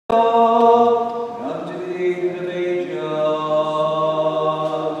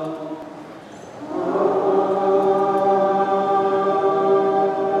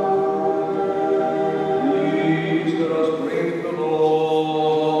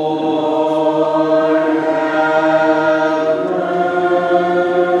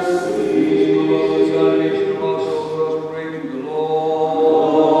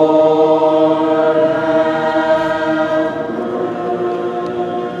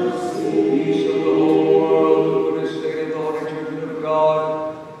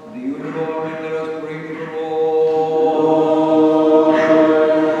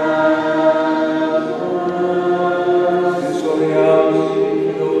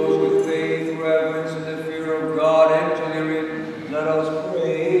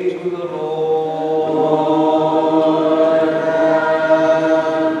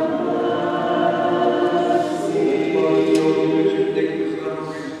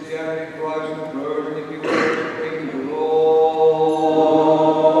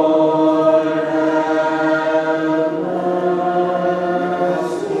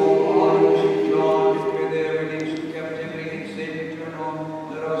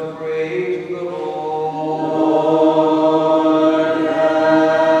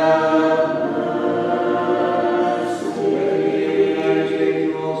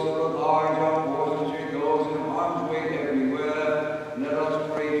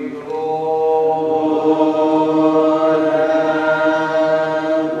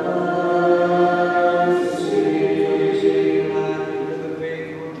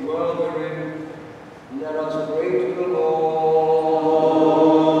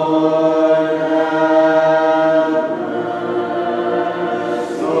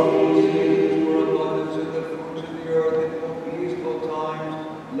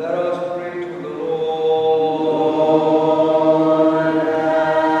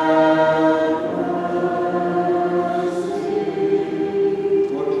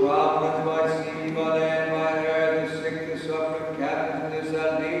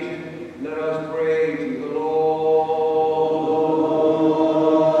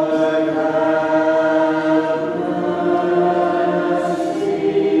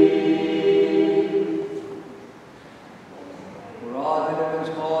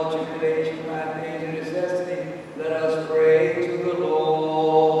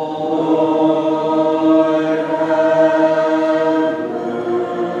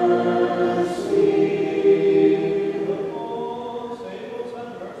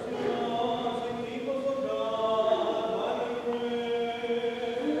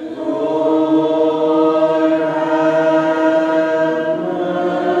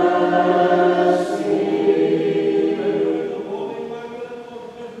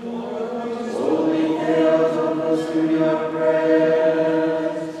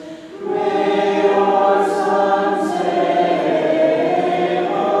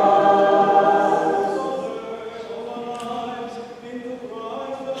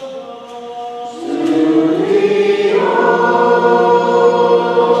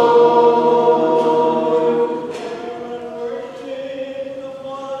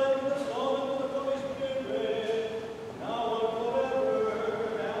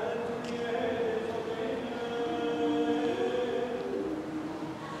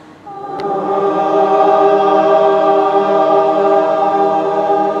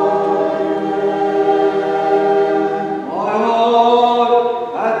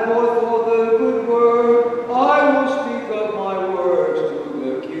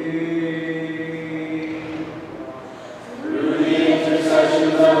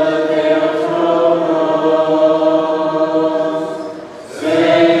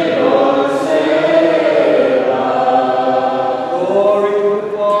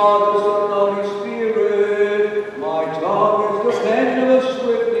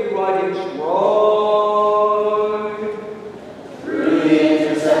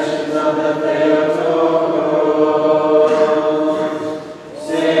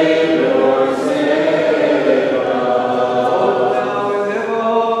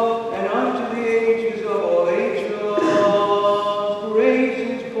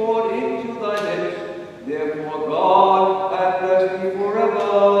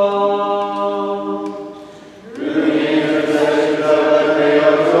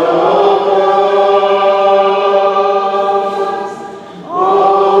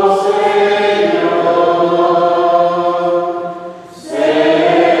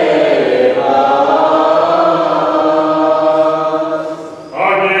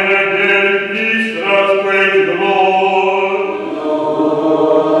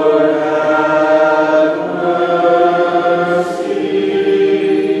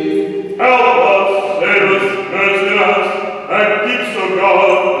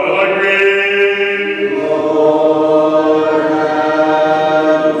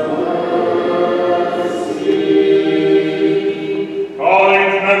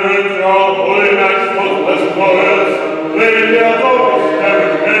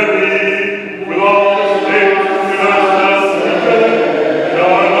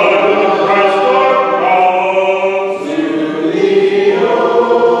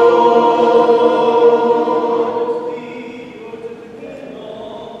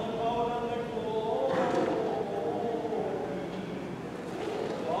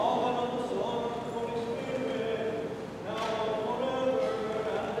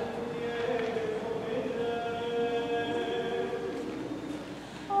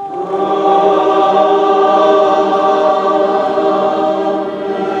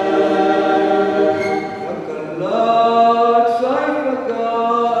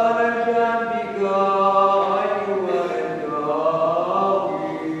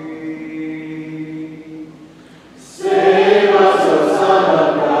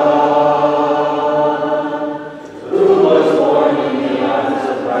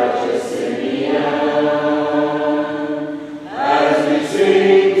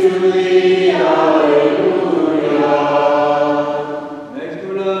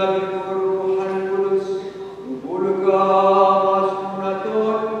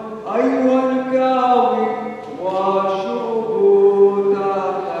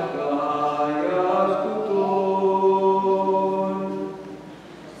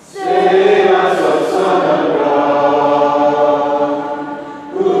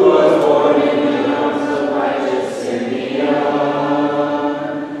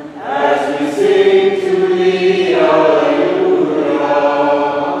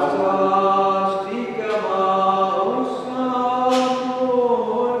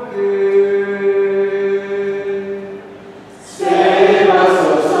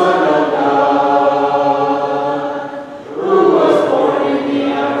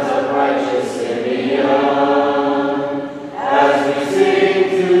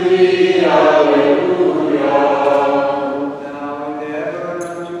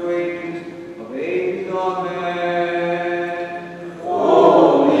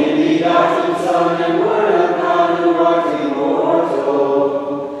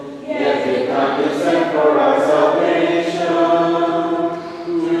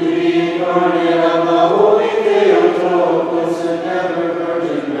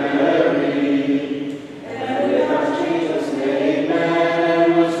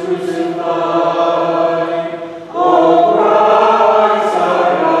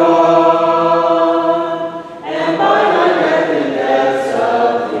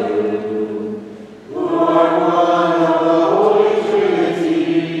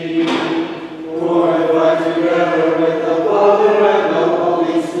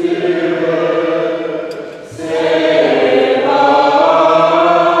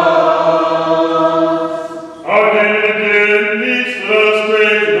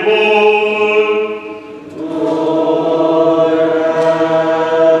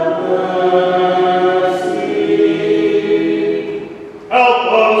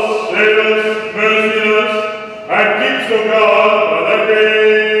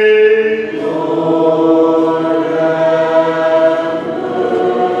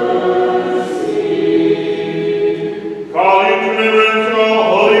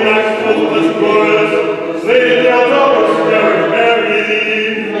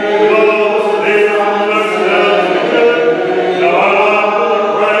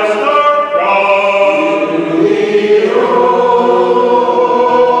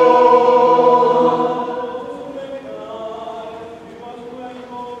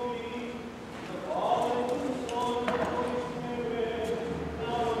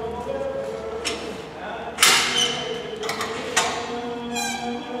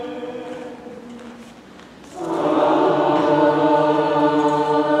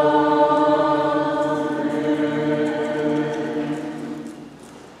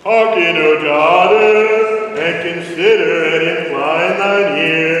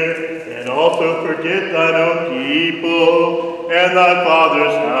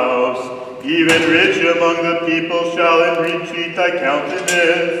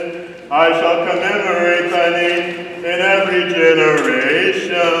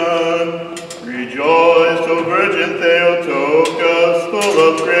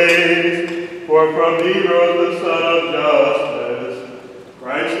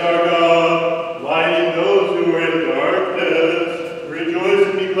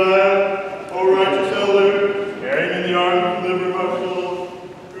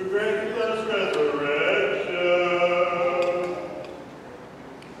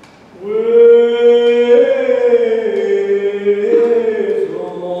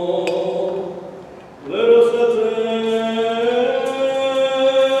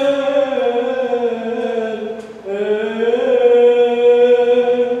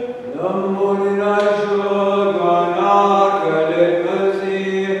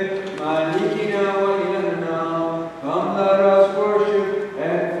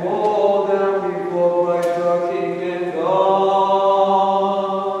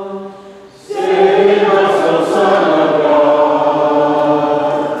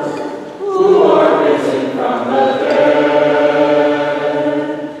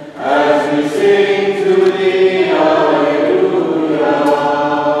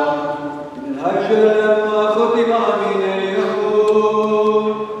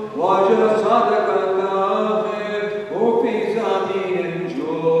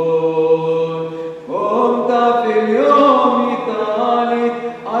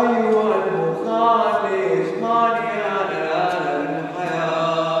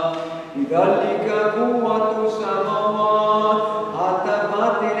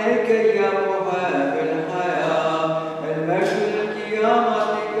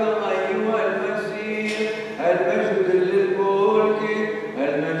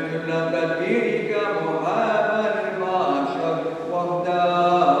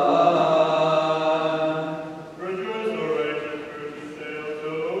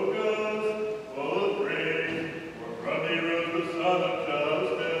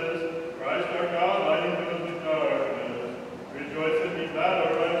Rejoice and be glad,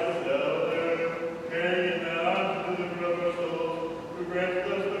 O righteous Del.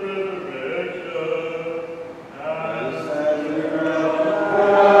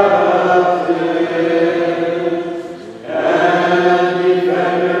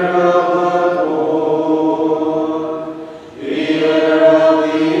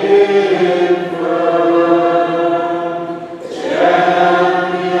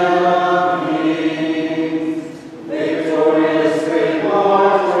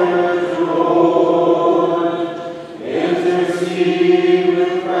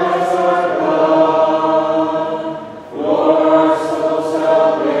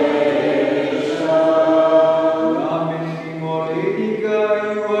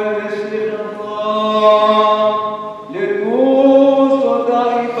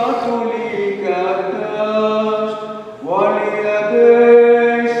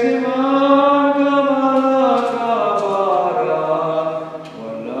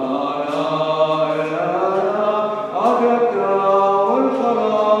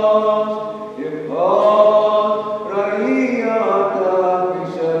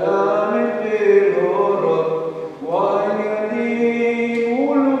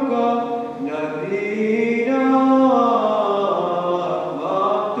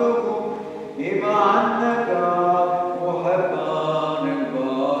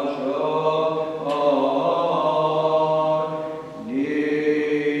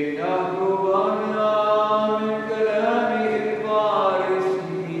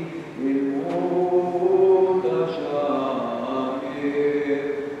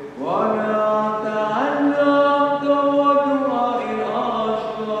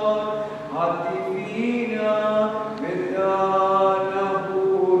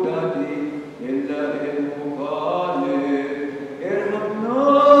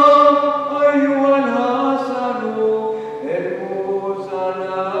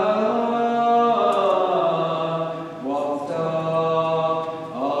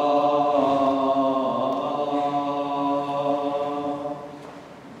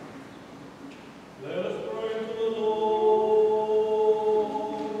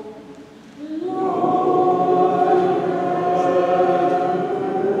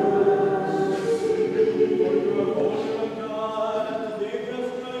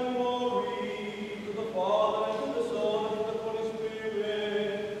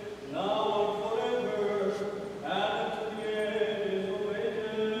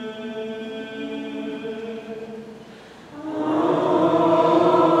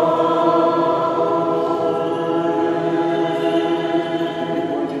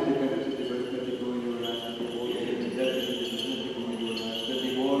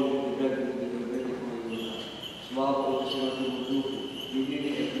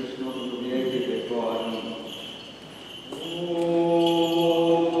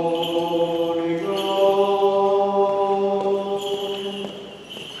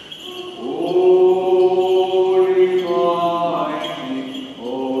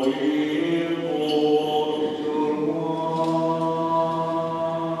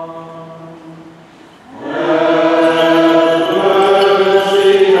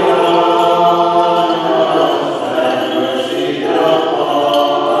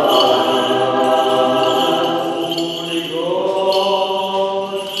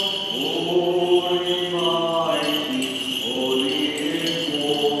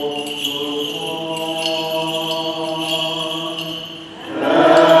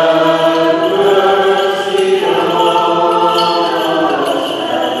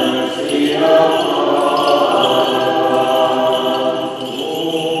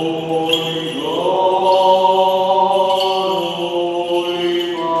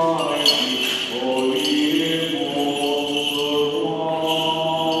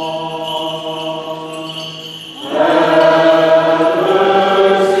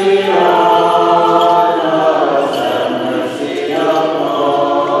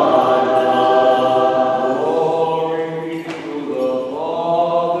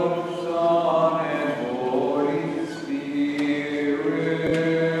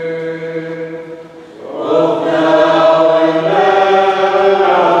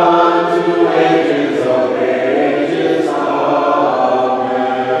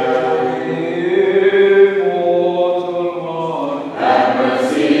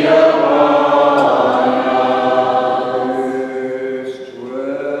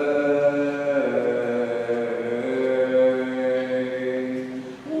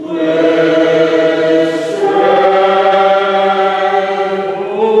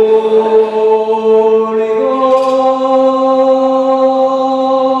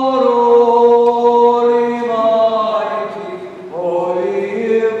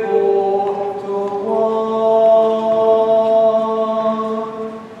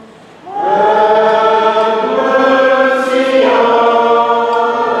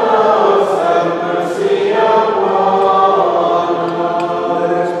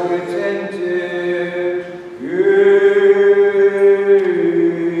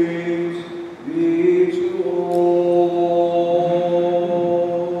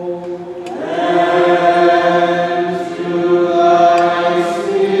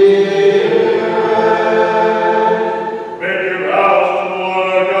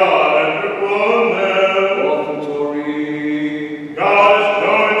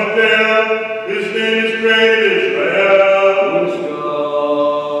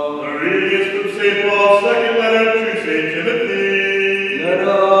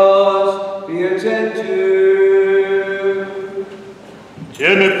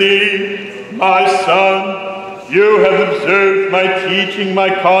 my teaching, my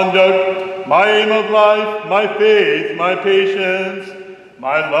conduct, my aim of life, my faith, my patience,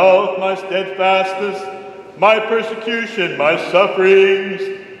 my love, my steadfastness, my persecution, my sufferings,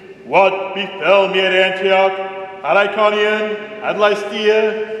 what befell me at Antioch, at Iconium, at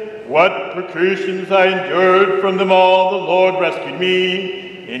Lystia, what persecutions I endured from them all, the Lord rescued me.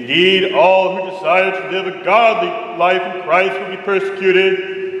 Indeed, all who desire to live a godly life in Christ will be persecuted,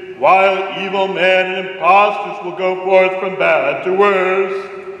 while evil men and impostors will go forth from bad to worse.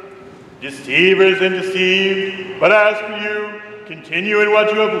 Deceivers and deceived, but as for you, continue in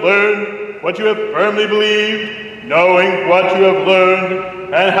what you have learned, what you have firmly believed, knowing what you have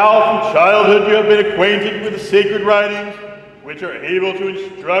learned, and how from childhood you have been acquainted with the sacred writings, which are able to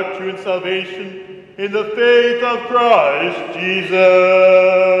instruct you in salvation in the faith of Christ Jesus.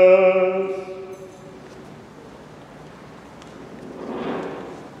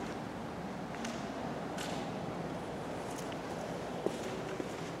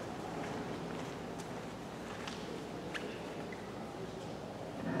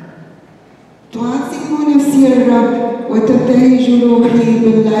 تعظم نفسي الرب وتبتهج روحي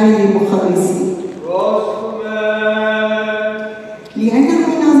بالله مخلصي لأنه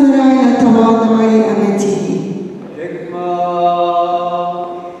نظر إلى تواضع أمته.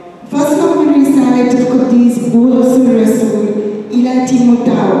 فصل من رسالة القديس بولس الرسول إلى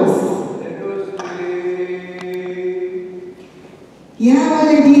تيموثاوس. يا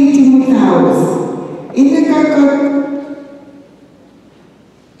ولدي تيموثاوس، إنك قد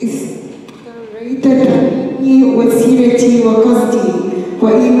استريت تربيتي وسيرتي وقصدي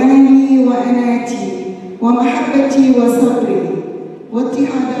وإيماني وأناتي ومحبتي وصبري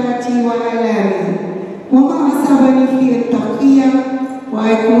واضطهاداتي وآلامي وما أصابني في التقية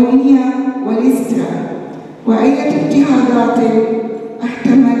وأيقونية والإسترا وأية اضطهادات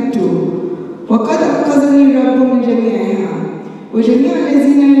احتملت، وقد أنقذني الرب من جميعها. وجميع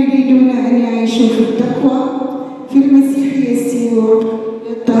الذين يريدون أن يعيشوا في التقوى في المسيح يسوع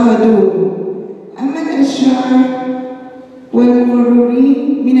يضطهدون. أما الأشرار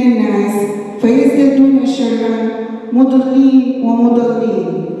والمغرورين من الناس فيزدادون شرا مضلين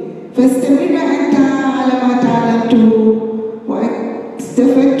ومضلين. فاستمر أنت على ما تعلمته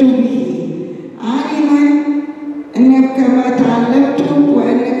واستفدت به، عالما أنك ما تعلمت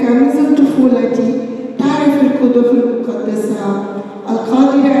وأنك منذ الطفولة تعرف الكتب المقدسة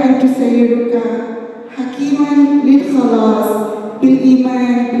القادرة أن تسيرك حكيما للخلاص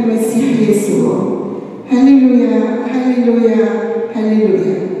بالإيمان بالمسيح يسوع. هللويا هللويا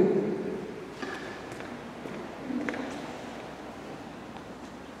هللويا.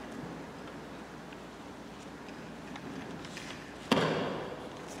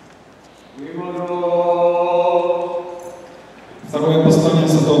 Второе послание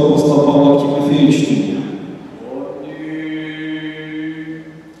святого апостола Павла к Тимофею чтение.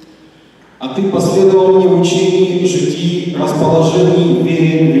 А ты последовал мне в учении, житии, расположении,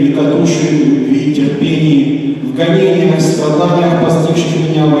 вере, великодушии, любви, терпении, в гонениях, страданиях, постигших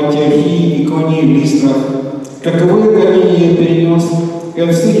меня в Антиохии, Иконии, Листрах. Каковые гонения я перенес, и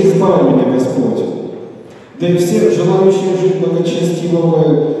от всех избавил меня Господь. Да и все желающие жить благочестиво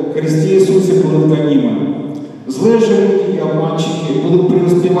в Христе Иисусе будут гонимы. Злые же люди и обманщики будут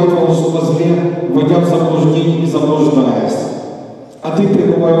преуспевать во зле, вводя в заблуждение и заблуждаясь. А ты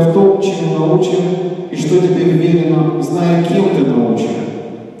пребывай в том, чему научен, и что тебе велено, зная, кем ты научен.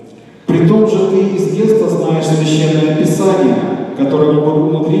 При том же ты и с детства знаешь Священное Писание, которое будет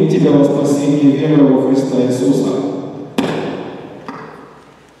внутрить тебя во спасение веры во Христа Иисуса.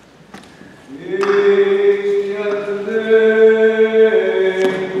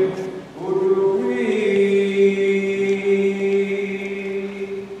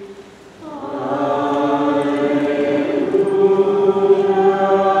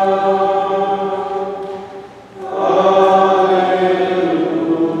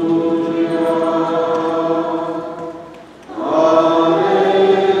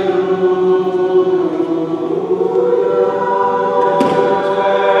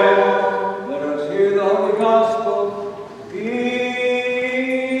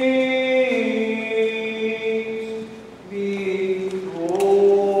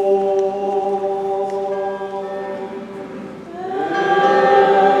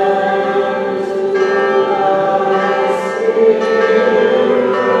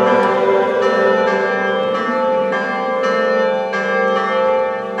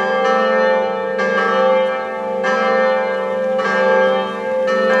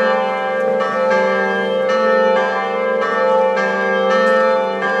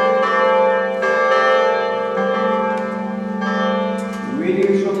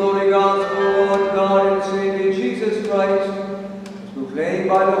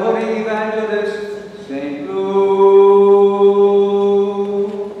 by the Holy Evangelist, St. Luke.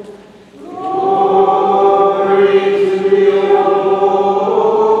 Glory to you,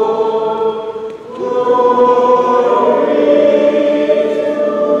 Lord. Glory to you.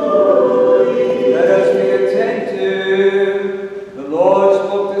 Let us be attentive. The Lord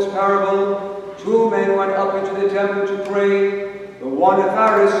spoke this parable. Two men went up into the temple to pray, the one a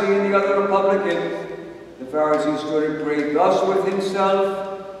Pharisee and the other a publican. The Pharisee stood and prayed thus with himself,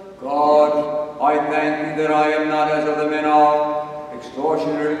 God, I thank thee that I am not as other men are,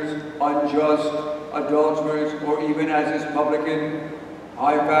 extortioners, unjust, adulterers, or even as this publican.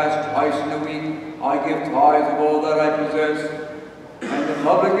 I fast twice in a week, I give tithes of all that I possess. And the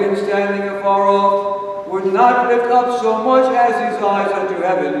publican, standing afar off, would not lift up so much as his eyes unto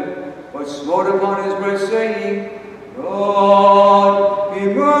heaven, but smote upon his breast, saying, God, be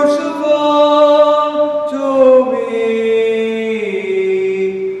merciful to me,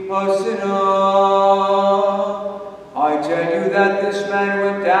 a sinner. I tell you that this man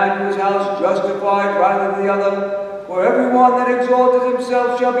went down to his house justified rather than the other. For everyone that exalteth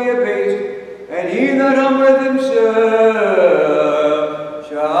himself shall be abased, and he that humbleth himself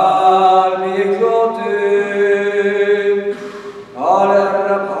shall be exalted. قال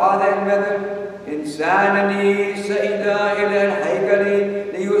الرب هذا المثل إنسانني سئدا إلى الهيكل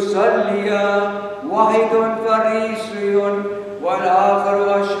ليصلي، واحد فريسي والآخر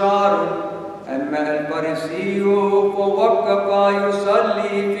أشعار. أما الفريسي فوقف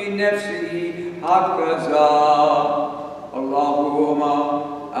يصلي في نفسه هكذا: اللهم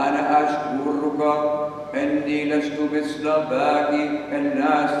أنا أشكرك أني لست مثل باقي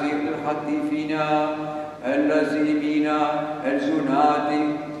الناس الحتيفين الذين الزنات،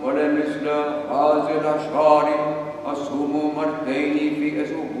 ولا مثل هذه الأشرار. أصوم مرتين في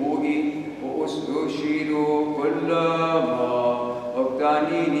أسبوعي وأستشهد كل ما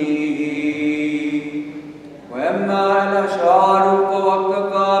أغتنيه. وأما الأشرار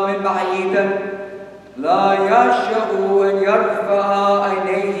فوقف من بعيدا لا يشاء أن يرفع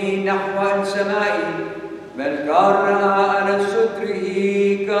عينيه نحو السماء، بل كان على ستره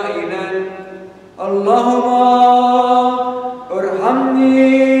قائلا: اللهم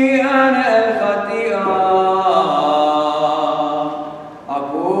ارحمني أنا الخطيئة.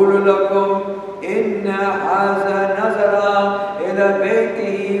 أقول لكم إن هذا نزل إلى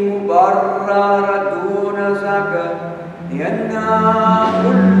بيته مبرر دون زكاة، لأن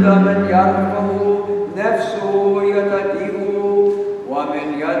كل من يرفع نفسه يتديه، ومن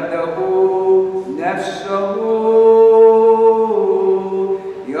يده نفسه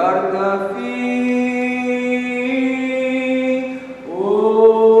يرتفع.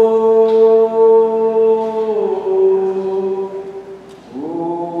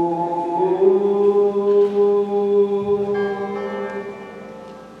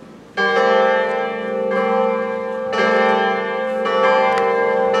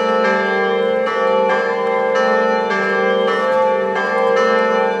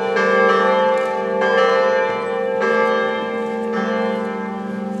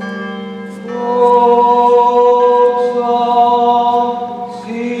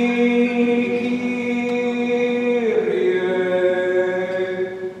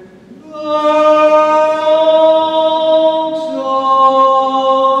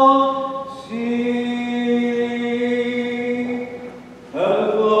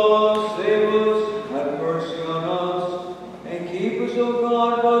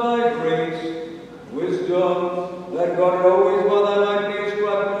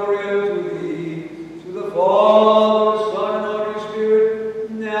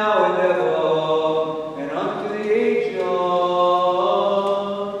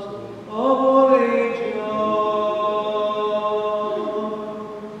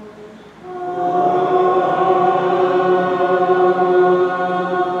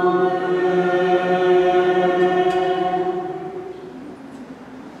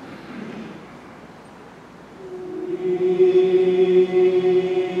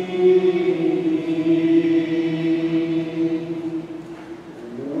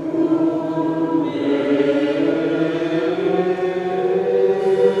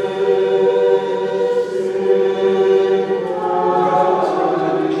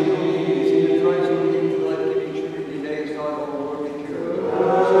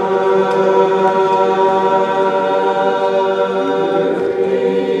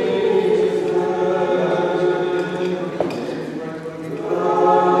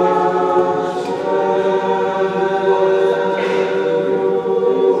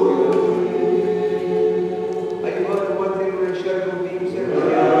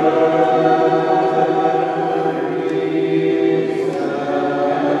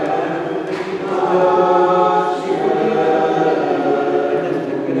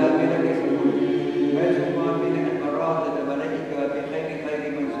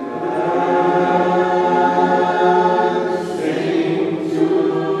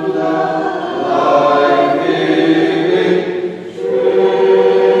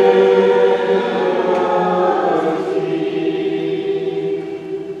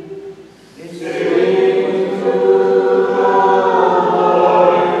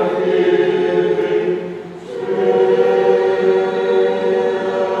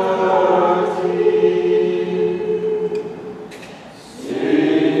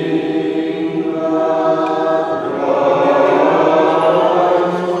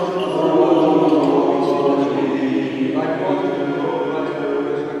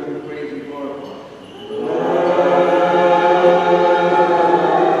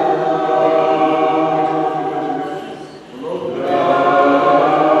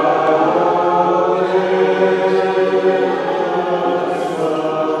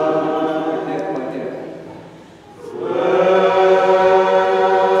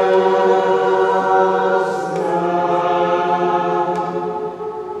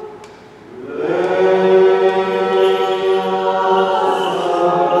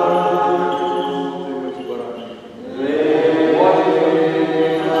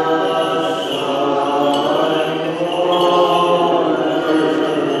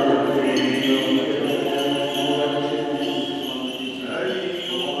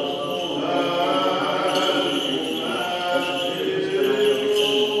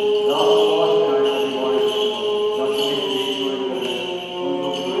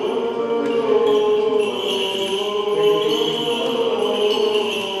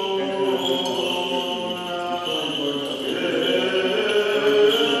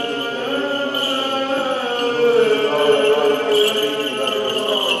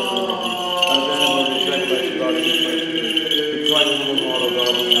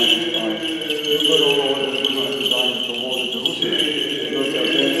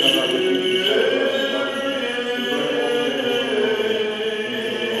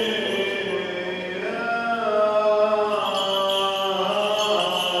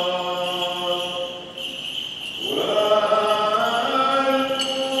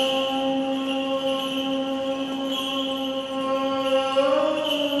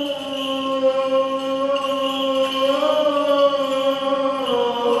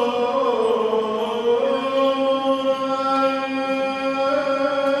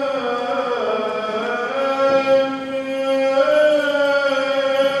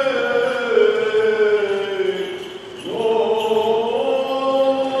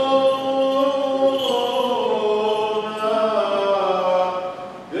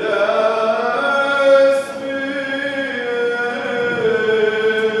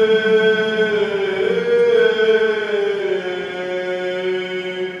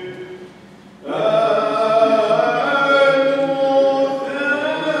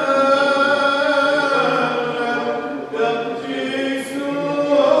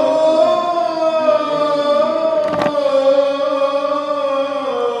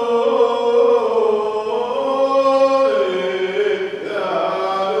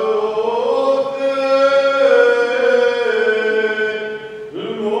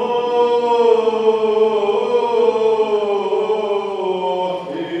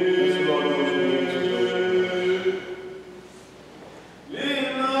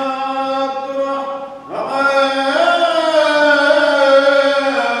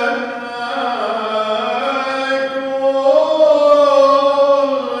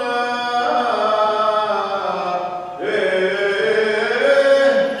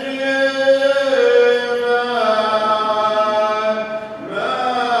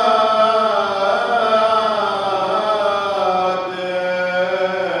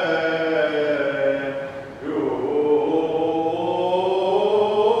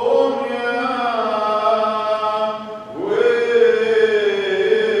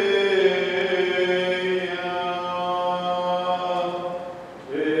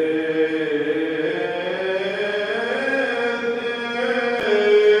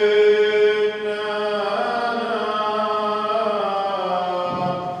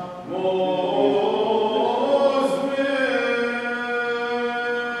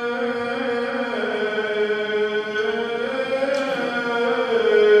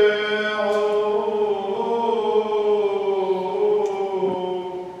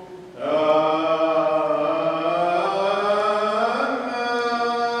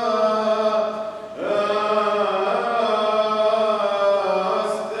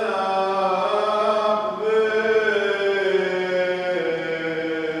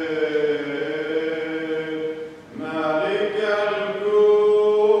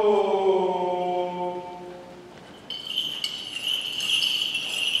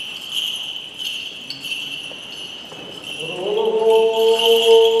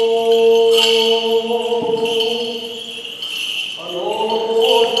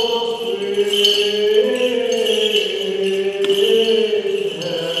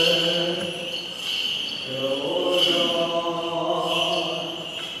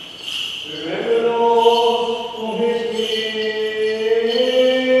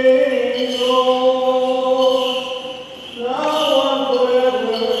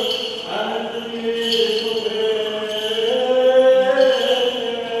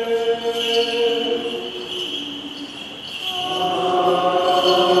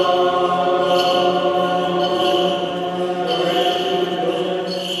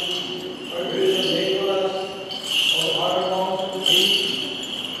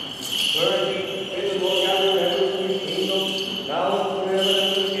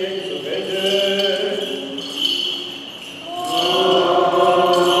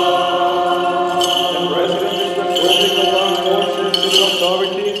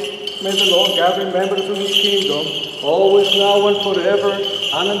 May the Lord gather members of his kingdom, always, now, and forever,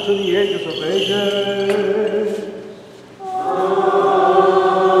 and unto the ages of ages.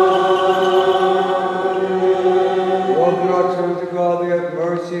 Lord, our turn to God, we have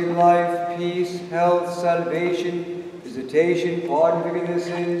mercy, life, peace, health, salvation, visitation, pardon, forgiveness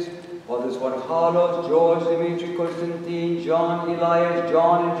of sins. Fathers one Carlos, George, Dimitri, Constantine, John, Elias,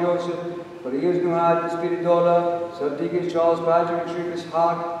 John, and Joseph. For years no had the Spiridola, Sadiqus, Charles, Patrick, Shrivas,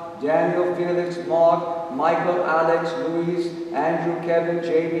 Hart, Daniel, Felix, Mark, Michael, Alex, Louise, Andrew, Kevin,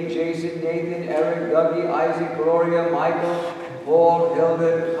 Jamie, Jason, Nathan, Eric, Dougie, Isaac, Gloria, Michael, Paul,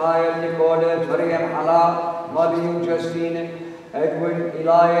 Hilda, Kyle, Nicola, Mariam, Hala, Madeline, Justine, Edwin,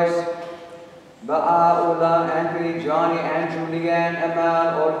 Elias, Ba'aula, Anthony, Johnny, Andrew, Leanne,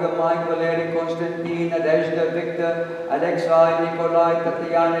 Amal, Olga, Mike, Valerie, Constantine, Nadezhda, Victor, Alexei, Nikolai,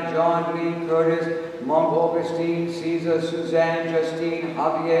 Tatiana, John, Green, Curtis, Monk, Augustine, Caesar, Suzanne, Justine,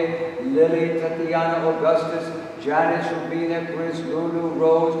 Javier, Lily, Tatiana, Augustus, Janice, Rubina, Chris, Lulu,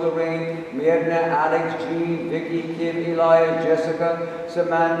 Rose, Lorraine, Mirna, Alex, Jean, Vicky, Kim, Elias, Jessica,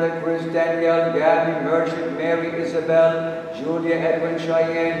 Samantha, Chris, Danielle, Gabby, Merchant, Mary, Isabel, Julia, Edwin,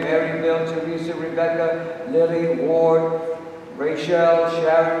 Cheyenne, Mary, Bill, Teresa, Rebecca, Lily, Ward, Rachel,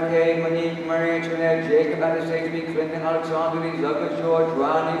 Sharon, Kay, Monique, Marie Antoinette, Jacob, Anastasia, Clinton, Alexandria, Douglas, George,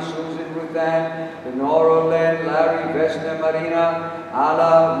 Ronnie, Susan, Ruthann, Lenora, Len, Larry, Vesna, Marina,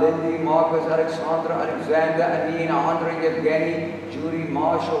 Ala, Lindy, Marcus, Alexandra, Alexander, Anina, Andre, Evgeny, Judy,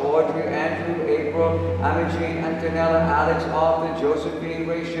 Marsha, Audrey, Andrew, April, Amagine, Antonella, Alex, Arthur, Josephine,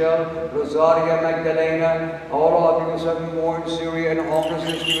 Rachel, Rosaria, Magdalena, all of you who have mourned Syria and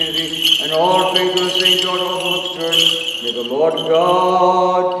homelessness community, and all faithful St. George Orthodox Church. May the Lord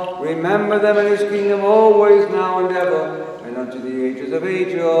God remember them in his kingdom always, now and ever, and unto the ages of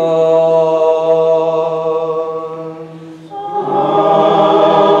ages.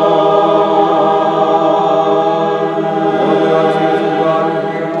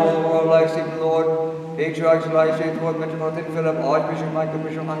 Patriarchs Elias, St. Paul, Metropolitan Philip, Archbishop Michael,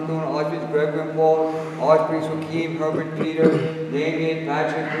 Bishop Anton, Archbishop Gregory and Paul, Archpriest Joachim, Herbert Peter, Damien,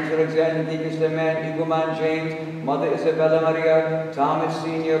 Patrick, Priest Alexander, Deacon Clement, Eagleman James, Mother Isabella Maria, Thomas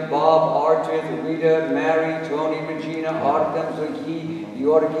Sr., Bob, Archith, Rita, Mary, Tony, Regina, Artem, Zoki,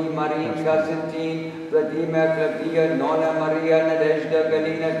 Georgi, Marie, Constantine, Vladimir, Claudia, Nona, Maria, Nadezhda,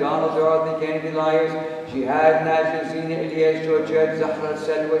 Galina, Donald, Dorothy, Kennedy, Elias, Jihad, National, Zina, Elias, Georgette, Zahra,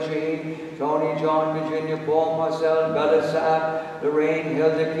 Selva, Shahid, Tony, John, Virginia, Paul, Marcel, Bella, Saab, Lorraine,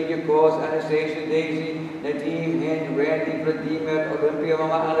 Hilda, Kedia, Cross, Anastasia, Daisy, Nadim, Hind, Randy, Vladimir, Olympia,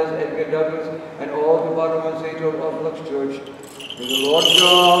 Mama Alice, Edgar Douglas, and all the bottom of St. George Orthodox Church. May the Lord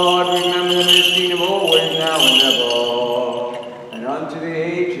God remember them in his kingdom always, now and ever, and unto the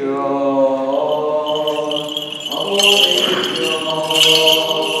age of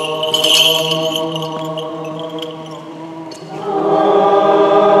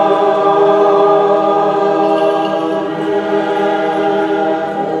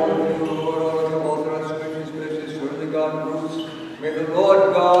May the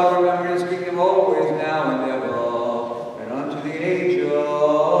Lord God remember his kingdom always, now and ever, and unto the ages of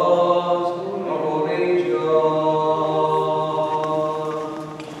all ages.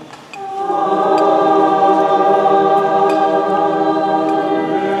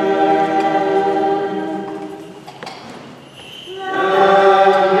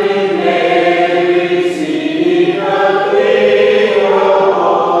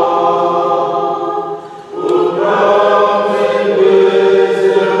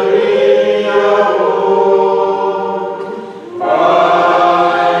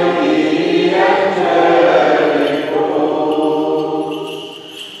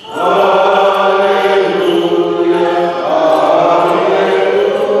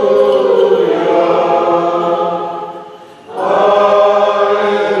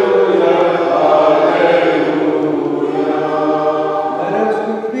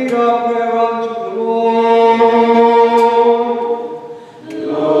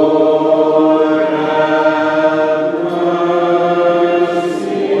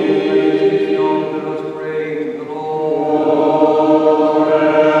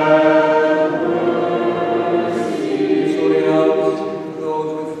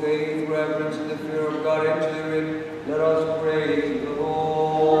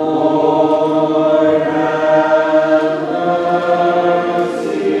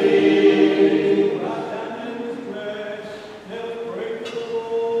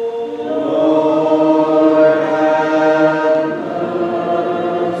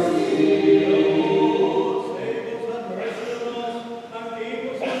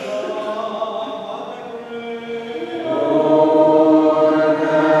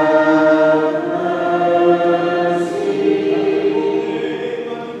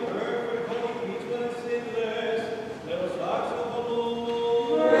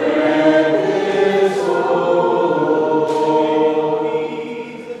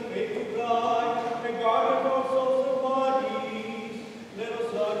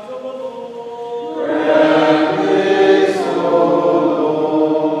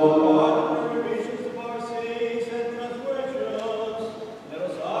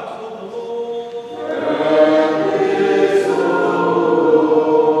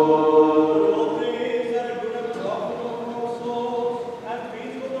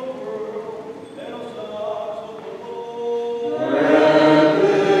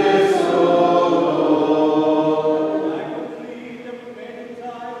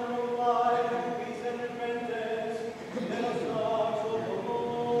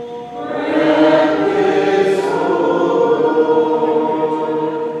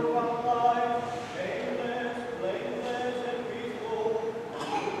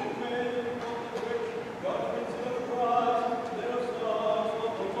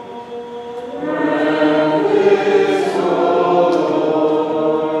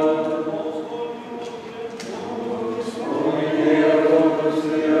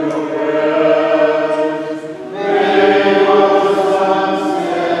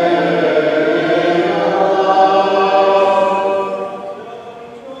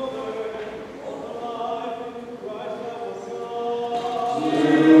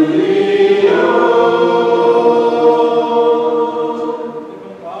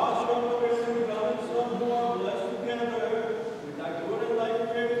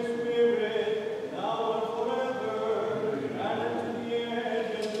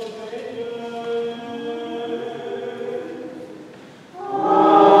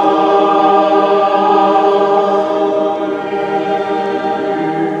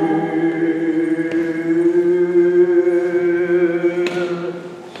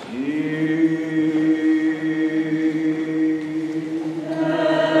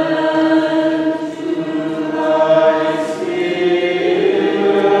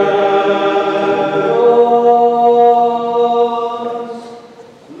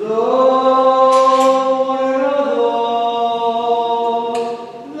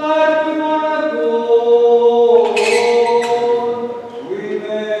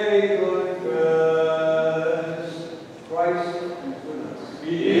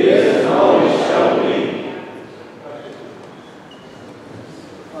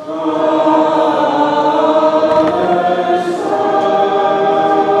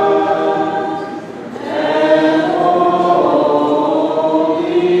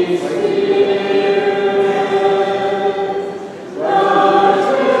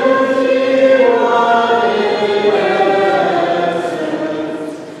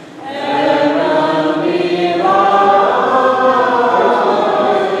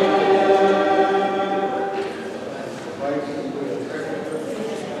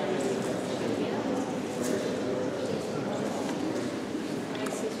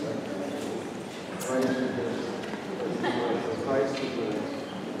 I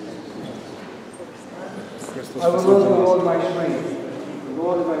will love the Lord my strength. The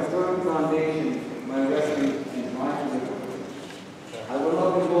Lord is my firm foundation, my refuge and my deliverance. I will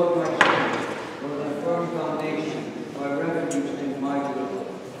love the Lord my strength. The Lord is my firm foundation, my refuge and my deliverance.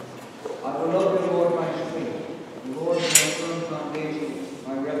 I will love the Lord my strength. The Lord is my firm foundation,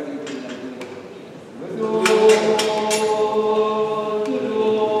 my refuge and my deliverance. With the Lord,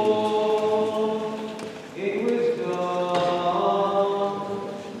 in wisdom,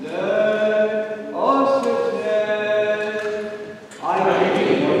 let us attend. I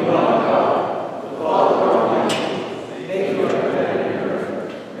believe in God, the Father Almighty, maker of heaven and earth,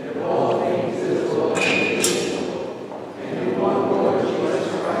 and of all things visible and invisible, and in one Lord Jesus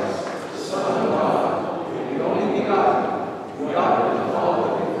Christ, the Son of God, the only begotten, begotten of the Father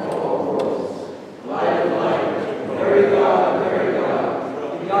before all worlds, light of light, very God,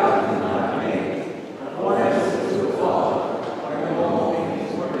 begotten and not made, one essence with the Father, by whom all things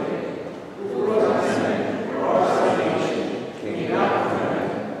were made, who for us sin, for our salvation, came out from heaven,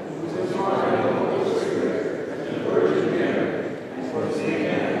 who was incarnate of the Holy Spirit, and the Virgin Mary, and was made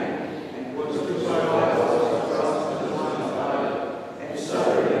man, and was crucified for us, and was died, and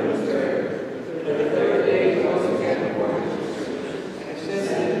suffered and was buried. And the third day he rose again according to the Scriptures, and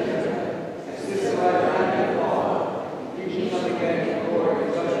ascended into heaven, and sits at the right hand of the Father, and he shall come again in glory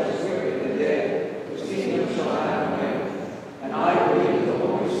to judge the spirit and the dead, whose kingdom shall have no end. And I believe in the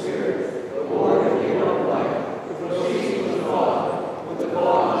Holy Spirit, the Lord and Giver of life, who proceeds from the Father, with the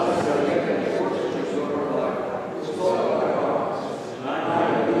Father and the given and worship of life, who spoke by God. And I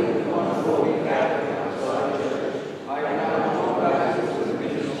believe in one holy Catholic apostolic church. I renounce all practices of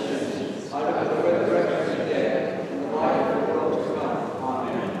original sins. I look at the resurrection of the dead and the life of the world to come.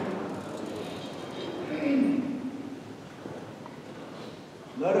 Amen.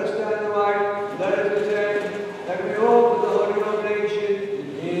 Let us stand to the right, let us attend, that we all to the holy oblation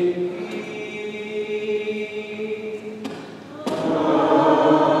in peace.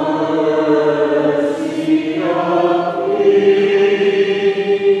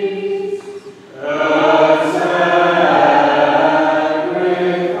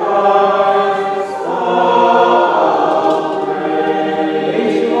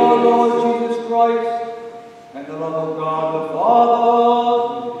 Grace of our Lord Jesus Christ, and the love of God the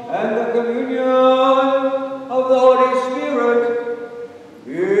Father, and the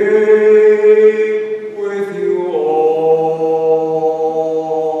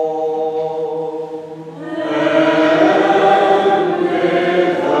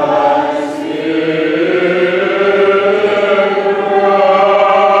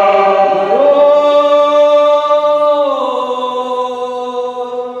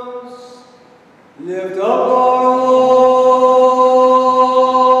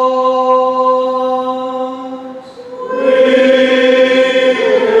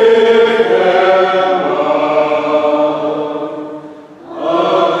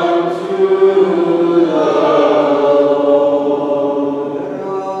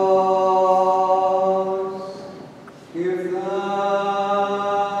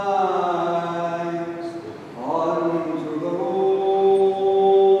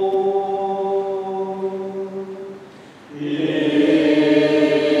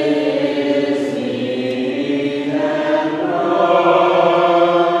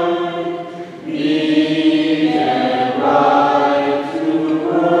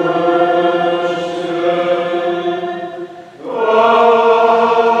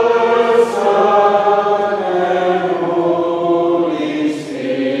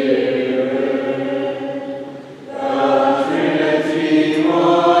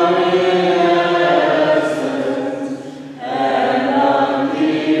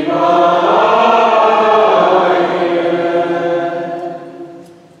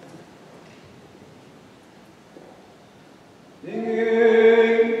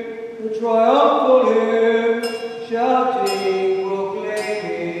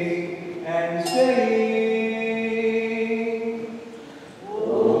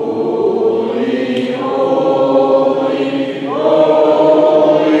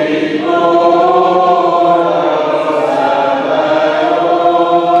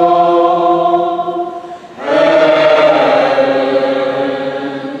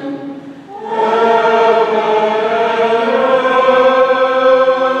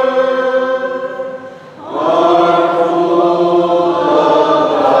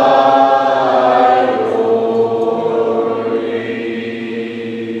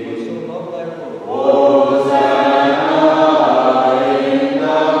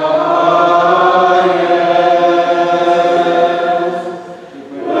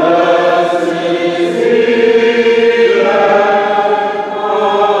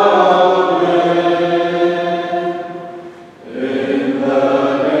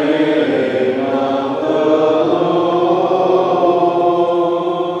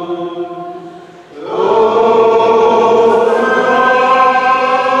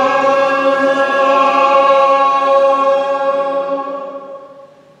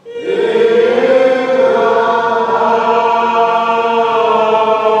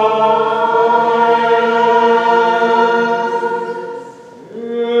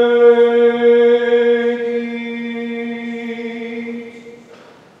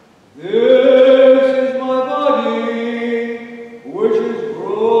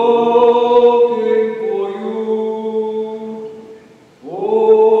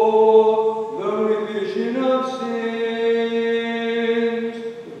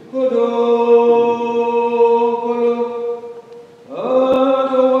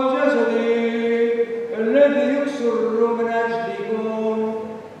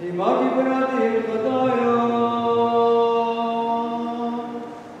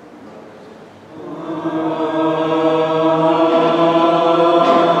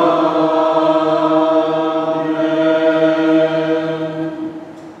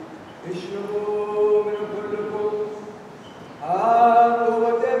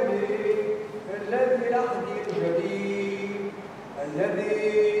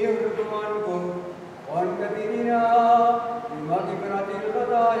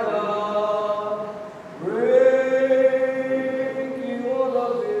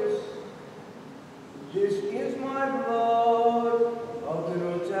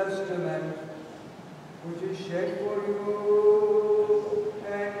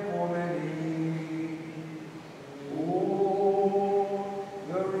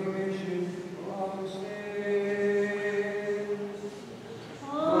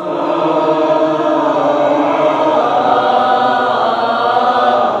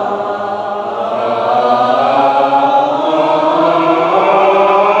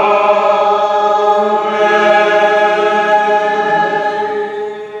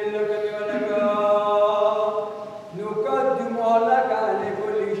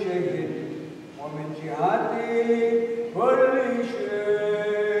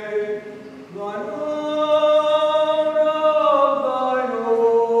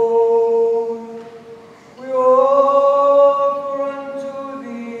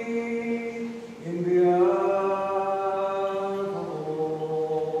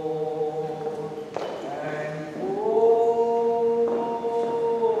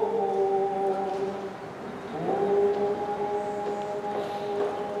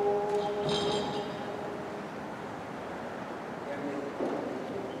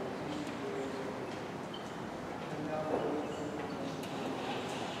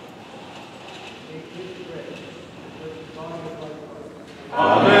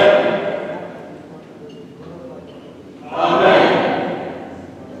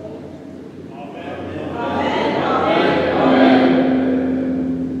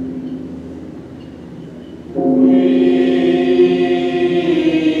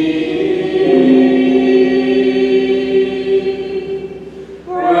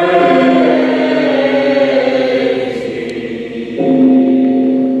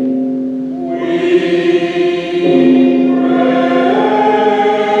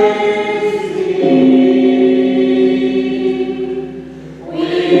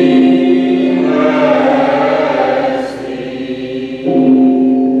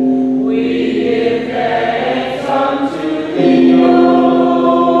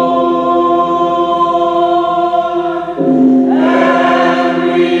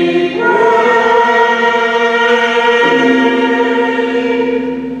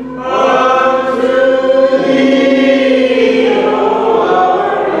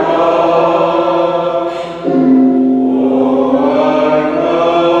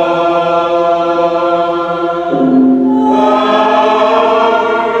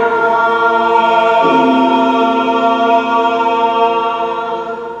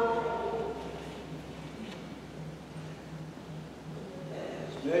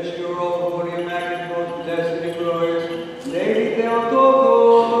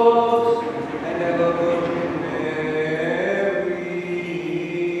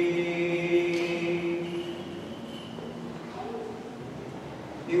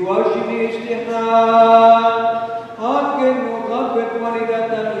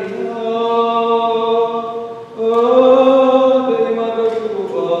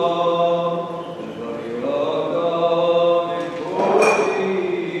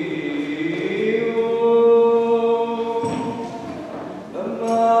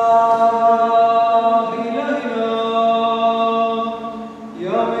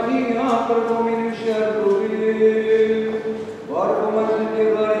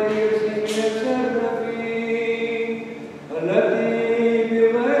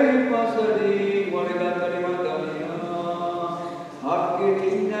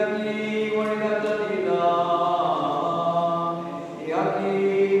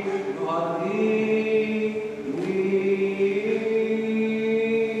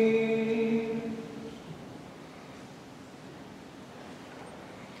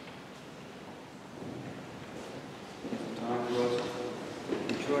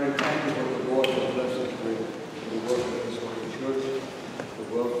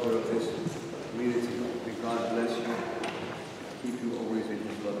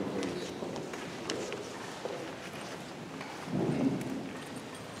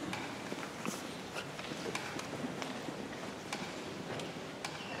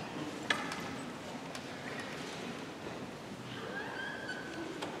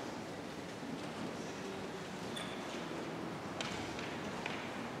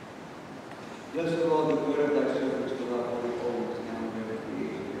Bless the Lord, the good of thy servants, for thy holy always now and ever to the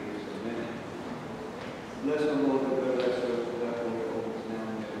age of ages. Amen. Bless the Lord, the good of thy servants, for thy holy always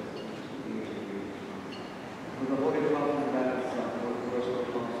now and ever to the age of ages. For the holy prophet and battle front, Lord, the rest of the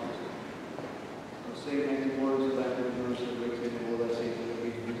apostles, for Saint and words of thy good mercy, the great and all thy saints of the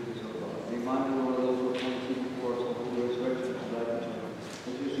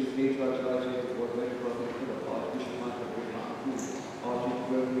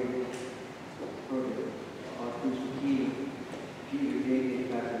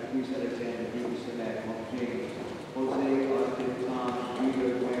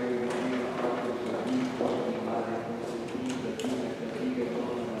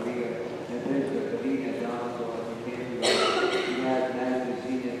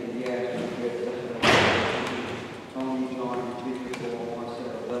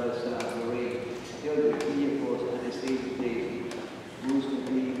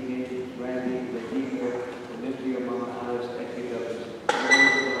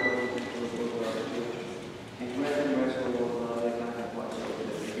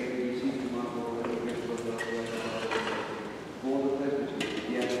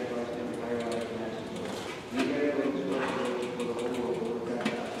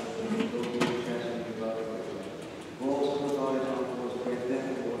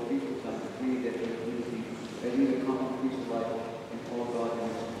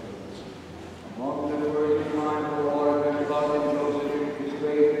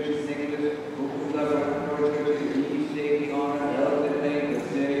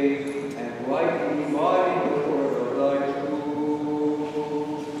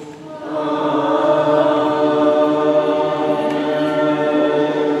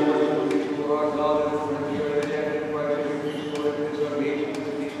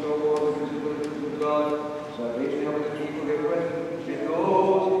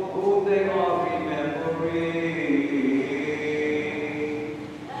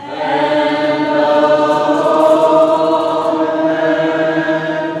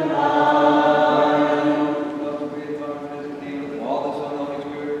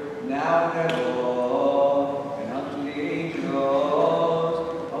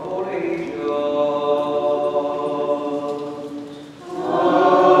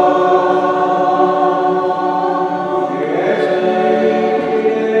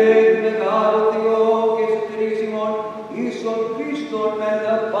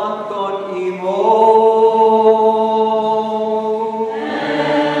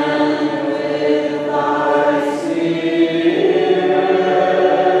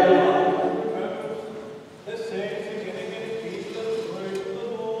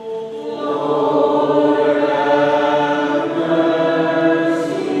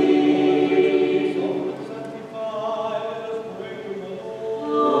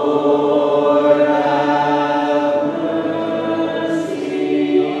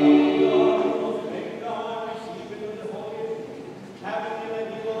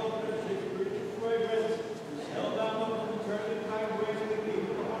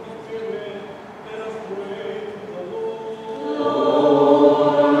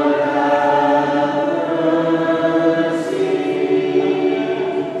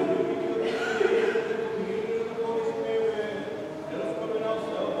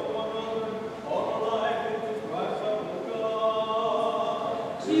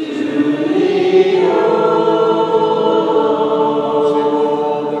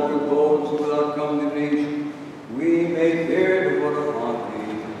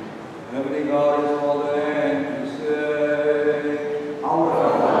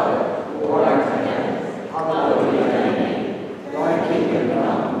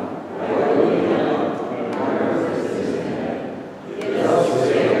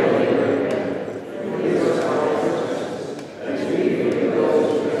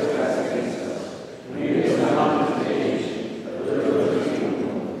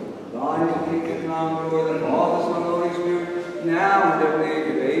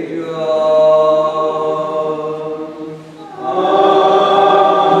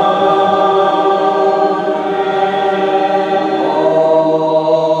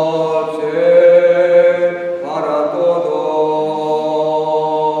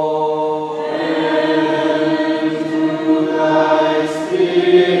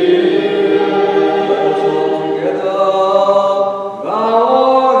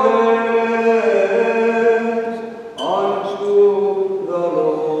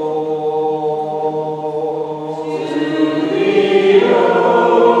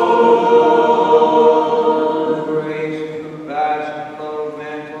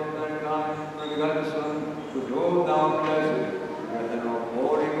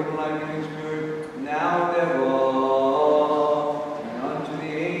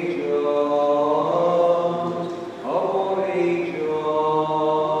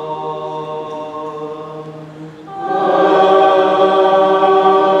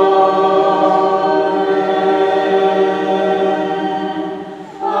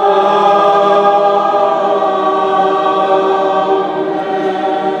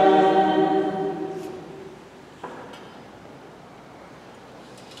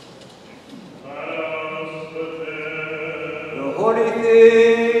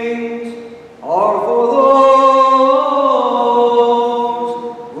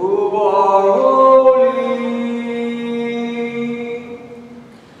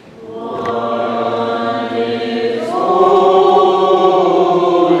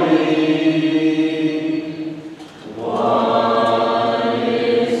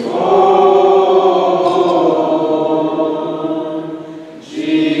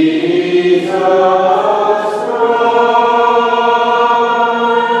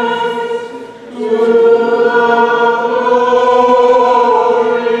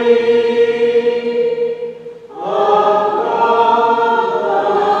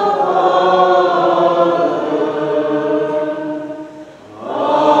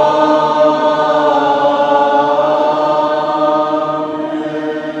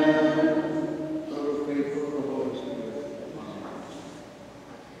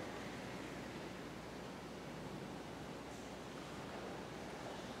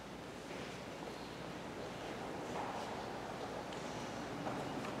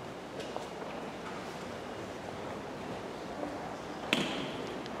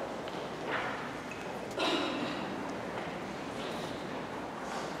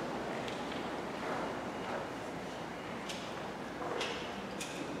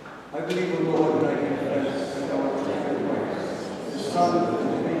I believe in the Lord and I confess that thou art the Son of the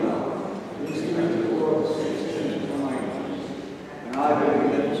living God, who is given to the world to save sinners from my life. And I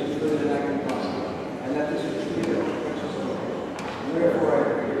believe that this is good and I can prosper, and that this is true and precious Lord. And wherefore I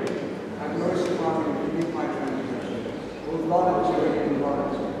pray, have mercy upon me and forgive my transgressions, both voluntary and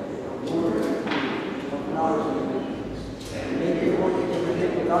involuntary, of word and deed, of knowledge and obedience. And make me worthy to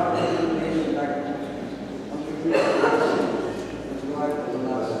predict without condemnation thy commandments, unto the of sin, and to life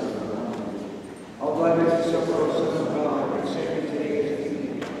everlasting. Although I make the supper of Son of God, and say me today as a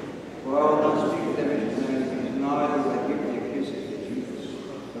evening, for I will not speak of them in humanity, neither will I give thee a kiss as to Jesus.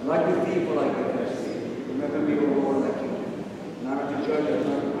 But Like the thief or like the thirsty, remember me, O Lord, thy kingdom. Not to judge us,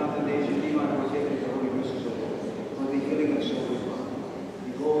 not to condemnation, be my partaker of the holy mercies of God, for the healing of soul and body.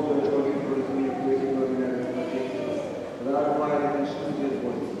 Behold, our joy and glory to me, a great and ordinary partaker. Without a fire that consumes their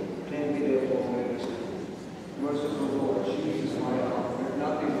body, can be therefore for every sin. Merciful Lord, Jesus, my God, have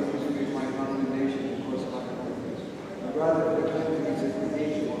nothing but misery my condemnation because of my holiness. But rather for the cleansing and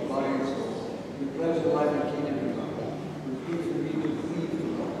sanctification of body and soul, the pleasure, life, and kingdom of God. With peace and me to flee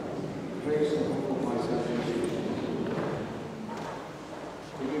from God. Praise the hope of my salvation.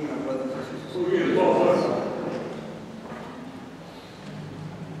 Forgive my brothers and sisters. Forgive us.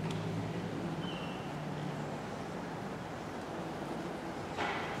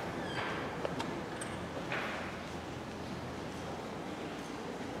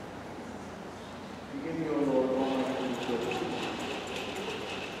 Forgive me, O Lord, all my holy children.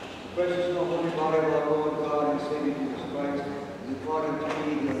 Precious and holy body of our Lord God and Savior Jesus Christ, is imparted to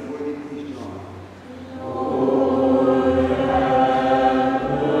me, the unworthy priest John.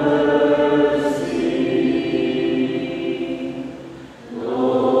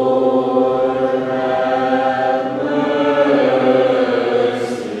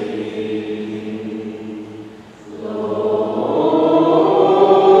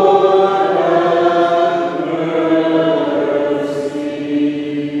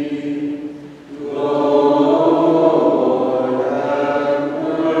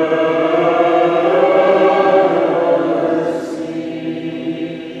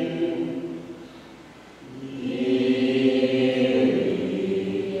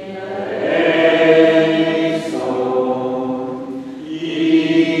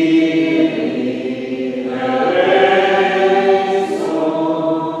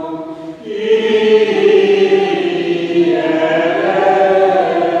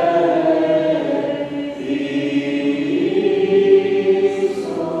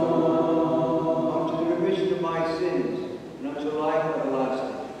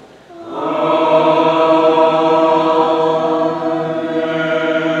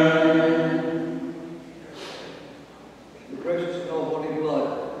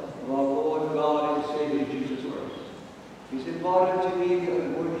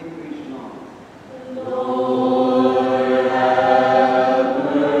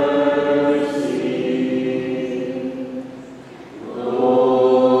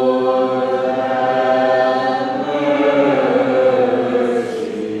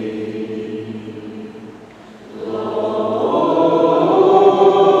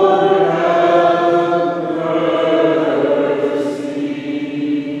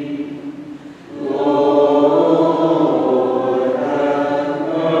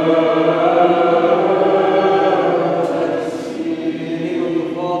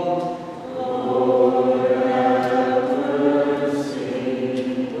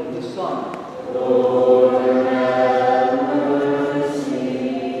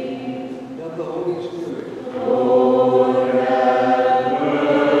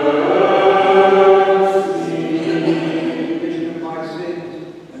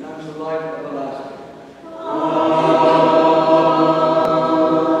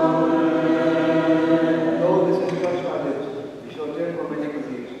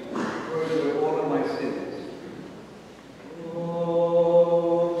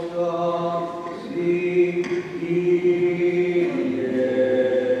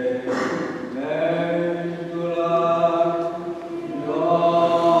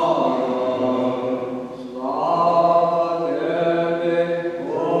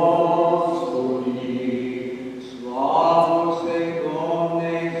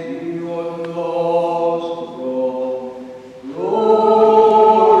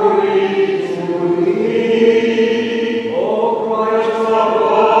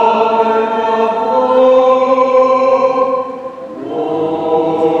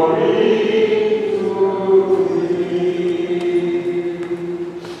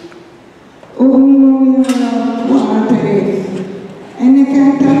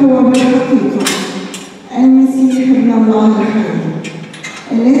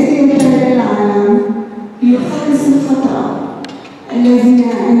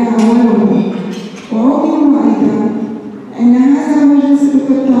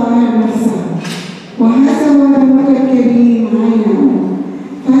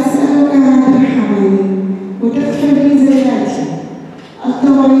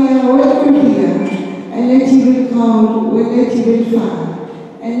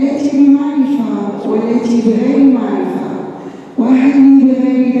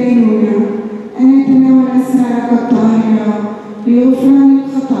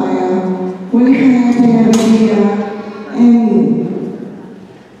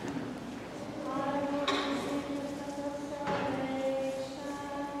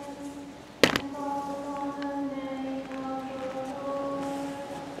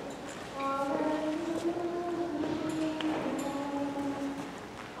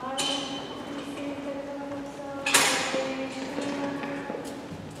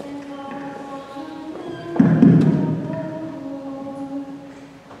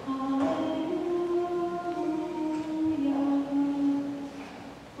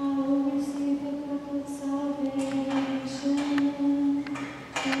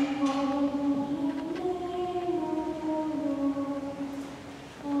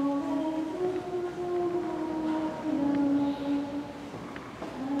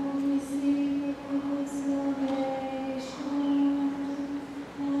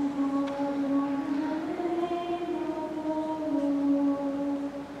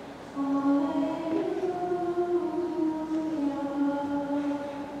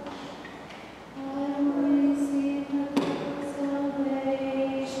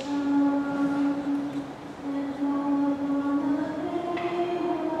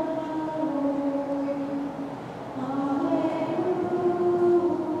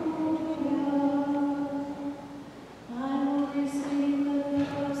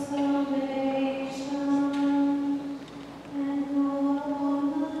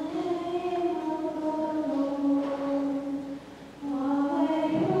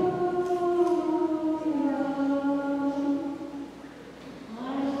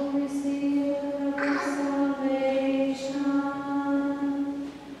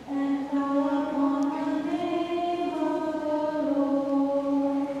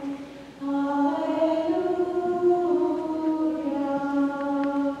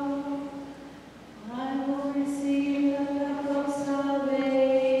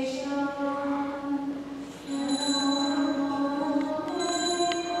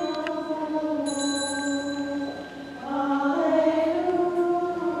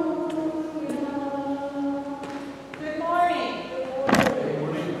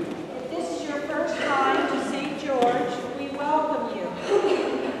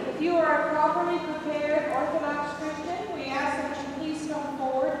 prepared Orthodox Christian, we ask that you please come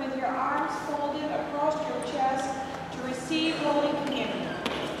forward with your arms folded across your chest to receive Holy Communion.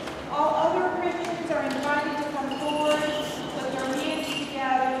 All other Christians are invited to come forward with their hands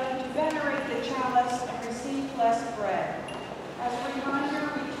together to venerate the chalice and receive blessed bread. As a reminder,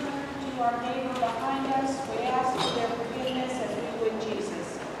 we turn to our neighbor behind us. We ask for their forgiveness as we would Jesus.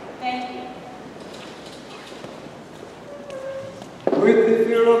 Thank you. With the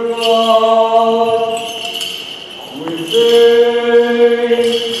fear of God, with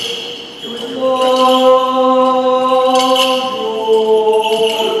faith, with love,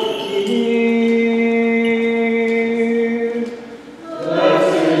 Lord, hear.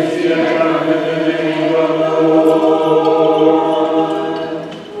 Blessed is the name of the Lord.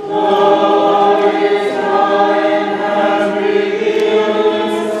 God is high and has revealed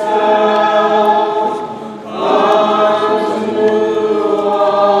himself.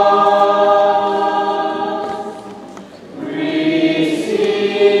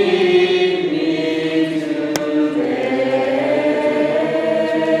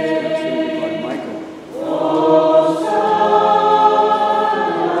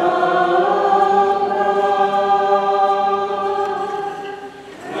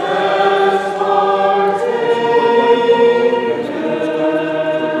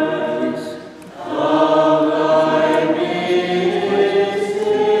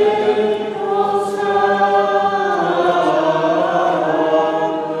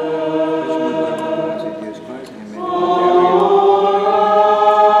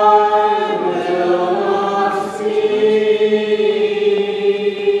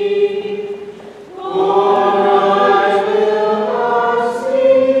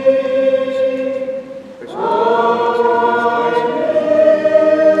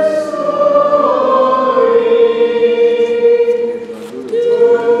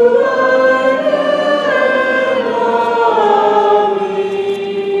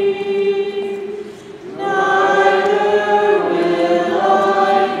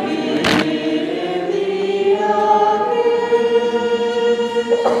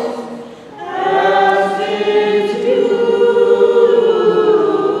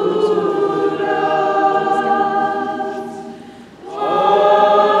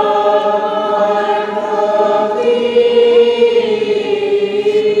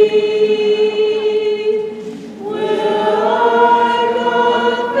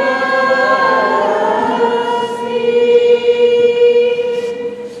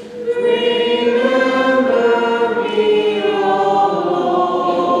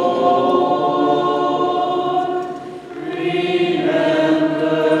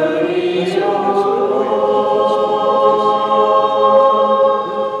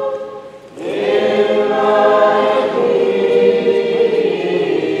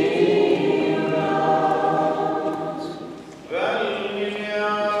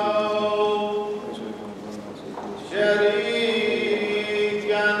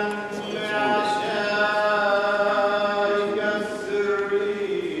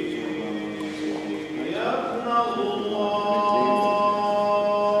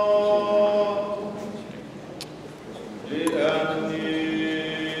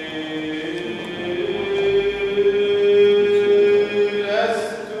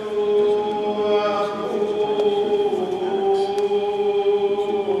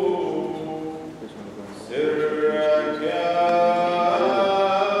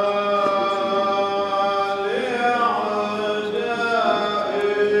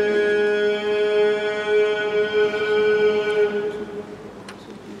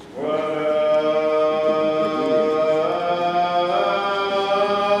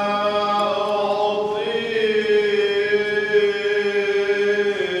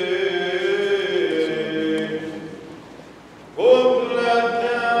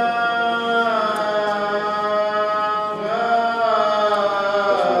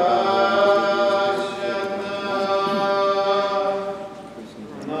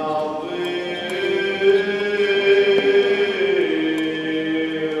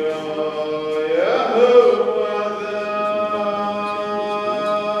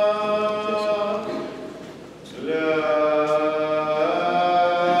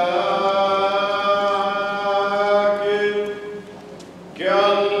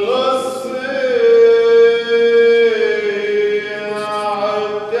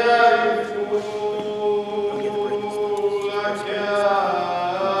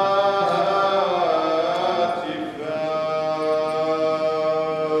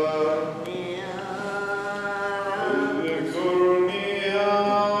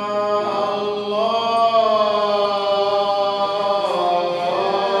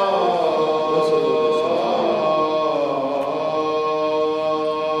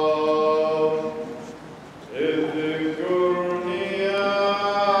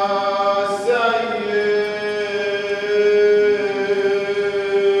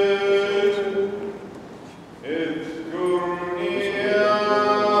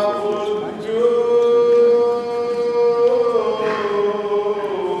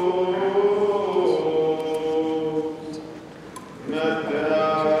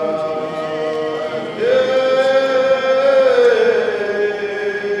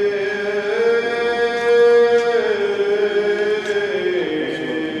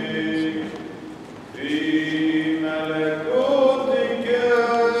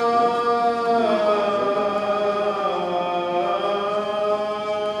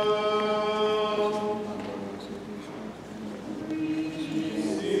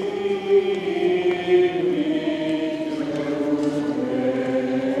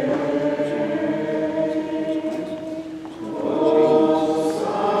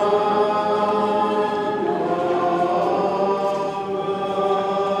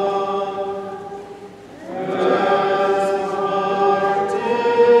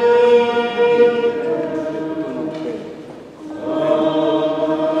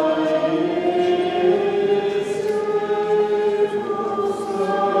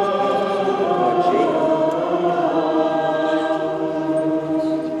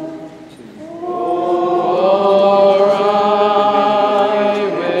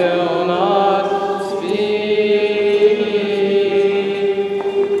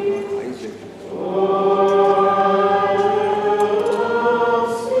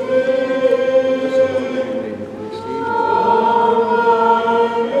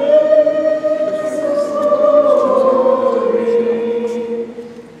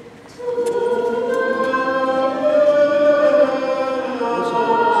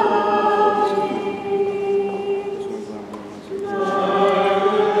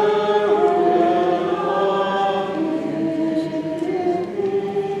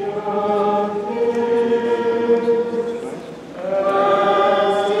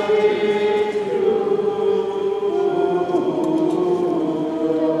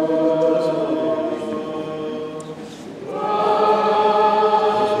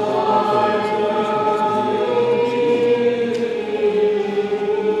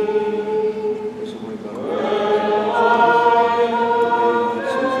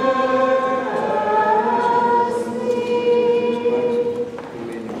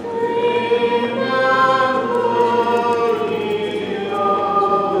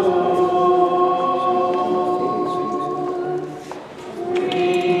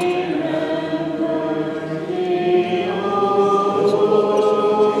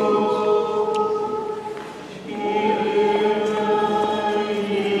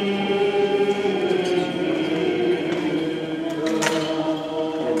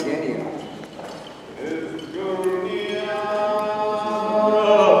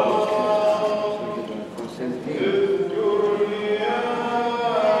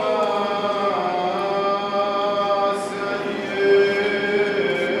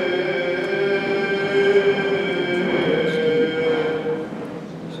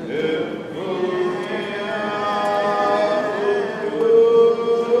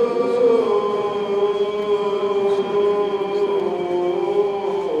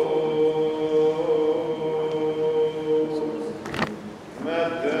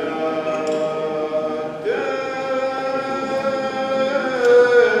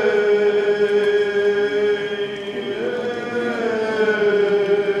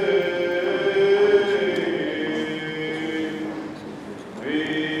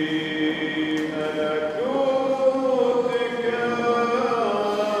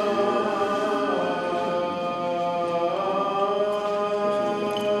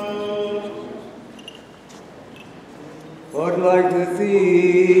 like the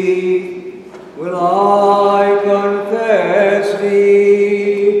thief will I confess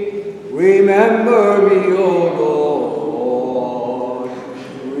thee. Remember me, O Lord.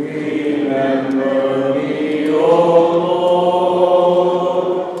 Remember me, O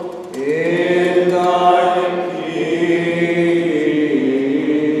Lord, in thy kingdom.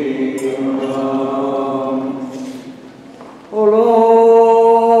 O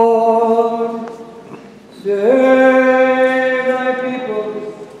Lord, save thy people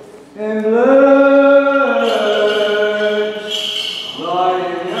and bless thy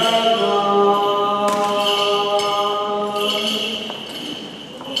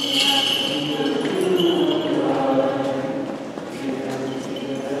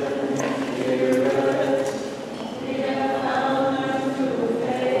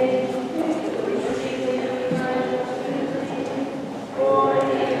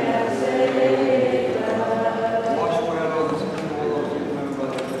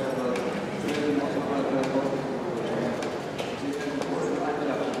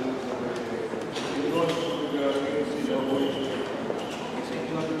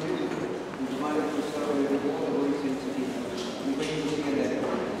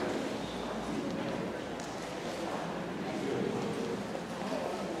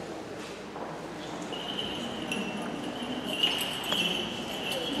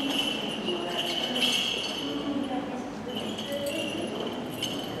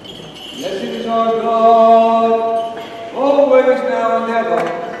Blessed is our God, always, now, and ever,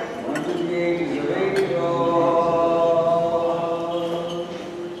 unto the ages of ages.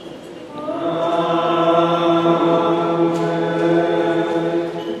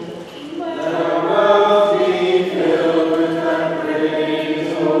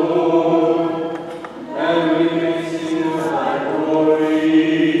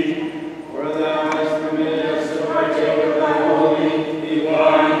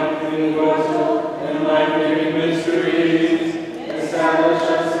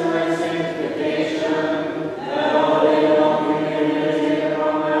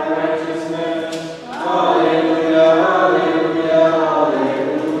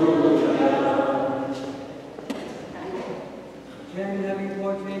 Then having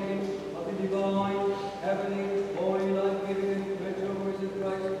partaken of the divine, heavenly, holy, life-giving, and perpetual mercy of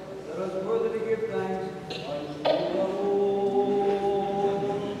Christ, let us worthily give thanks unto the Lord.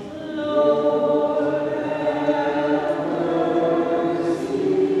 Lord, have mercy.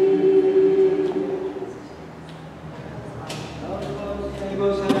 Help us, save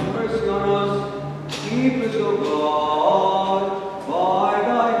us, have mercy on us. Keep us, O God, by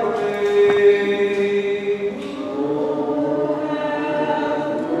thy grace.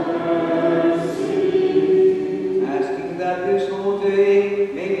 That this whole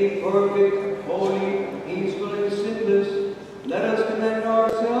day may be perfect, holy, peaceful, and sinless, let us commend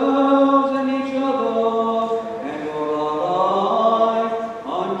ourselves and each other and all our life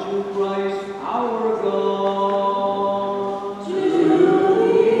unto Christ our God. To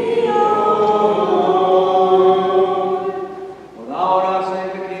thee, O Lord. For thou art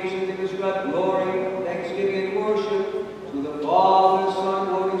sanctification, givest God glory, thanksgiving, and worship to the Father, Son,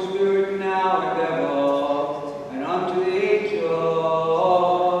 Holy Spirit, now and ever. Unto the ages of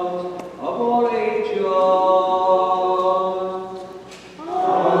all ages.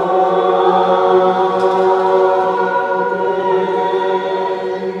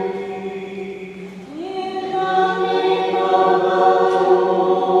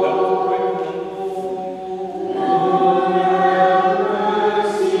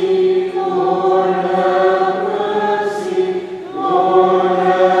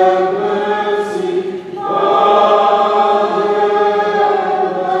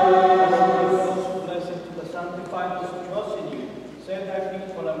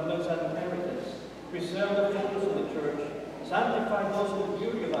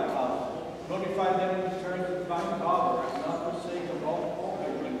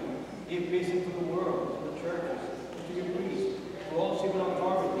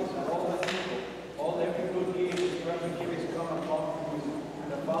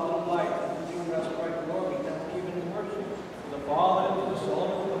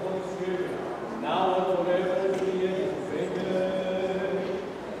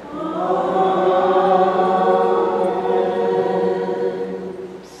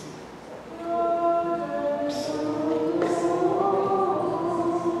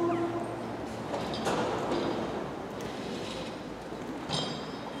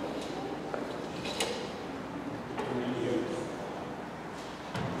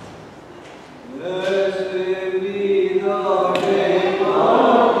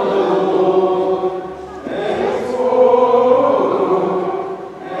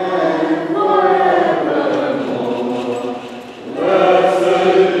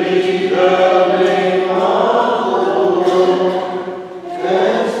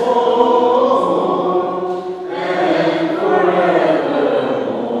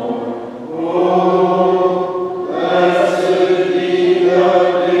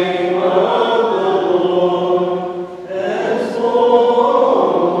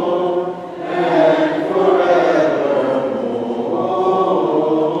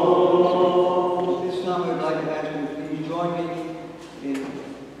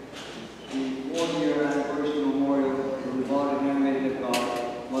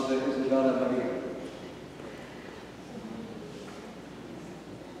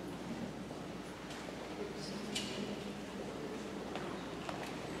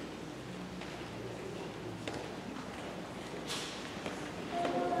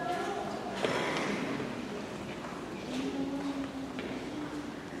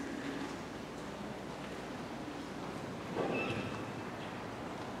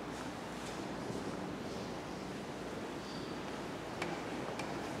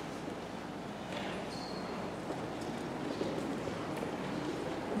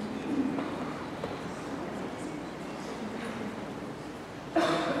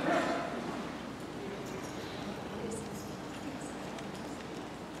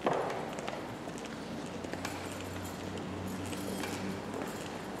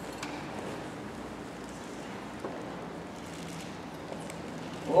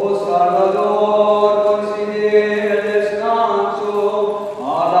 Amen.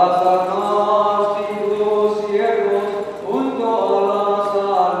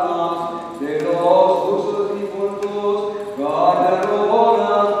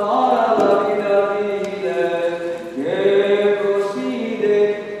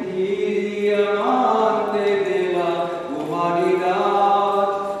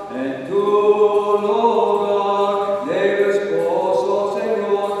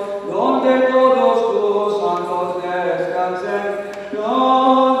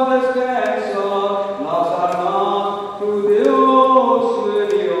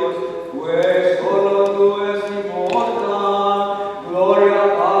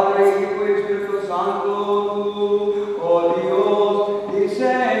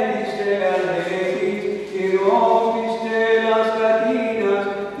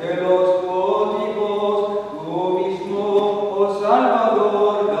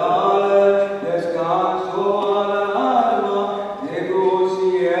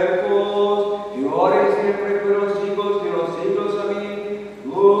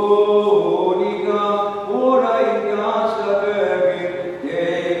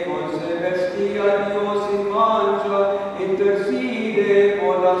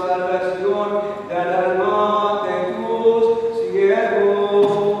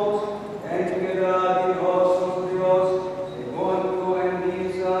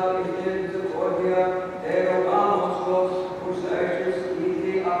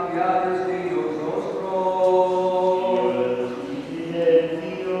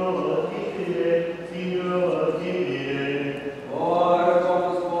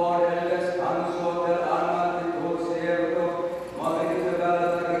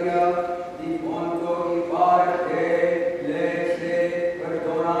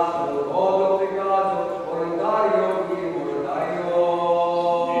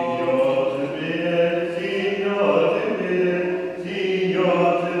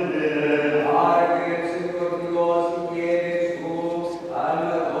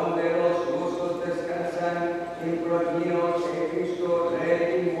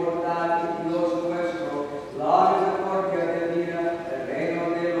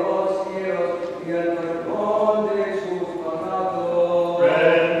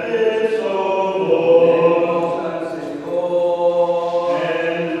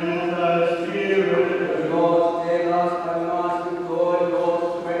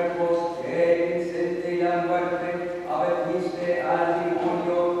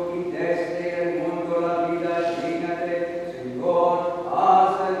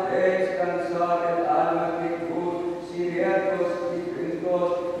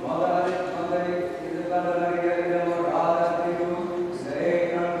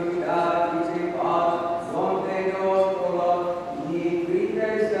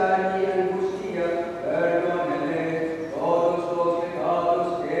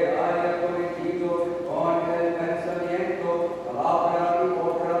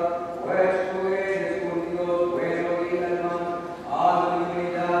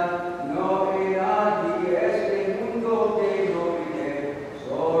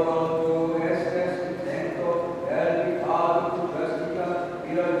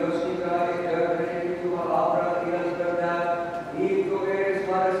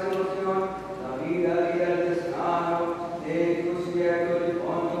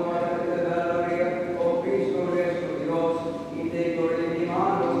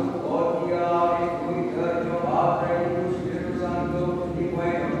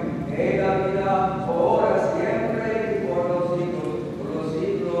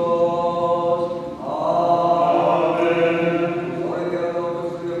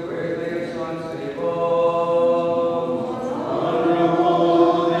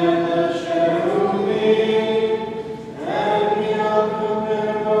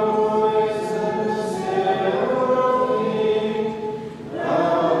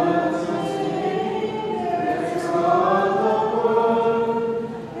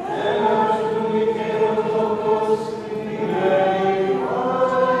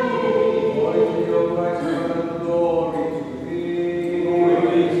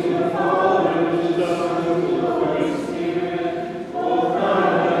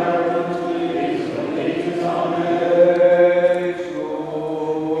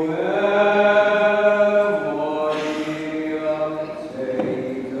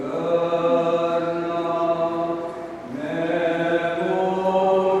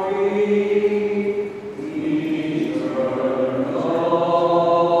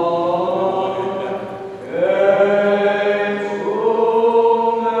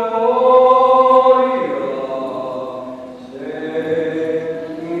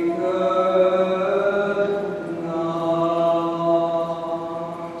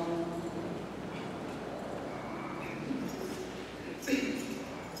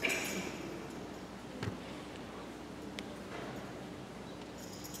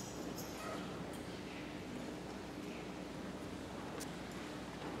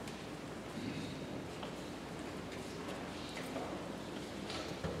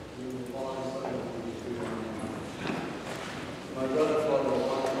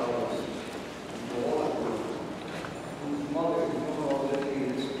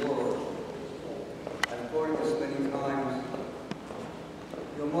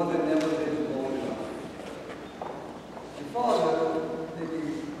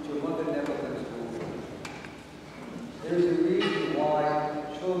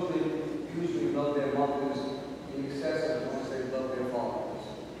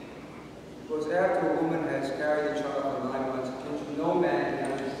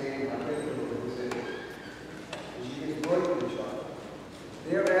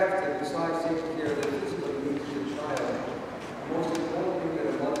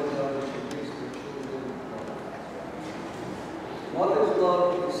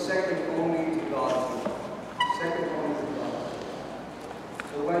 love is second only to God's love. Second only to God.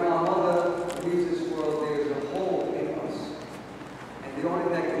 So when our mother leaves this world, there is a hole in us. And the only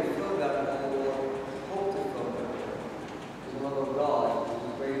thing that can fill that hole, or hope to fill that hole, is the love of God, which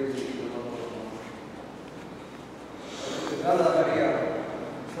is greater than the love of God. Isabella Maria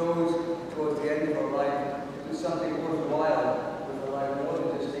chose towards the end of her life to do something worthwhile with her life, more than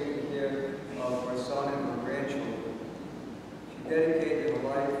just taking care of her son and her grandchildren. She dedicated her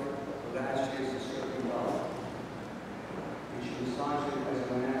life for last years to serving God. And she was signed as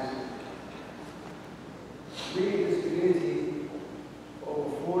a monastic. We in this community for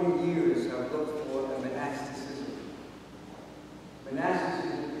over 40 years have looked for a monasticism.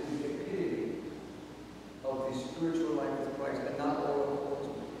 Monasticism is the epitome of the spiritual life of Christ, and not all of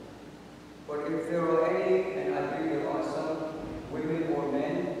it. But if there are any, and I believe there are some women or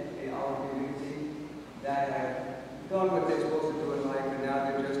men in our community that have done what they're supposed to do in life, and now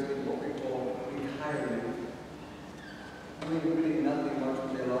they're just in what we call retirement, doing really nothing much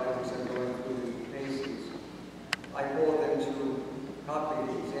with their lives except going through the paces. I call them to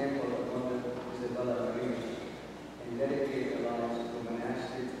copy the example of Mother Isabella Maria and dedicate their lives to a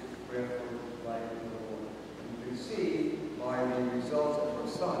monastic, prayerful life in the Lord. You can see by the results of her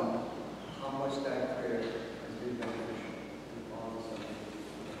son how much that prayer has been beneficial in the Father's Son.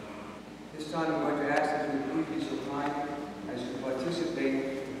 This time I'm going to ask that you please be so kind as to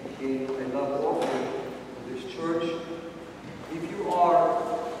participate in a love offering for this church. If you are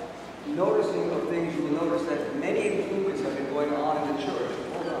noticing of things, you will notice that many improvements have been going on in the church.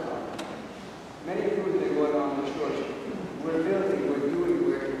 Hold on. Many improvements have been going on in the church. We're building, we're doing,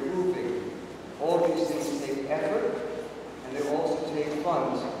 we're improving. All these things take effort, and they also take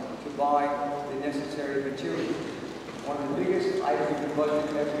funds to buy the necessary materials. One of the biggest items in the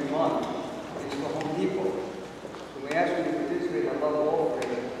budget every month is for Home Depot. So we ask you to participate in a love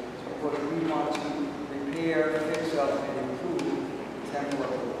offering because we want to repair, fix up, and improve the temple of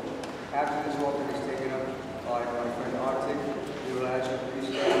the Lord. After this offering is taken up by my friend Arctic, we will ask you to please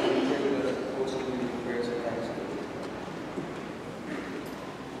stand and pray with us the course of the prayers of thanksgiving.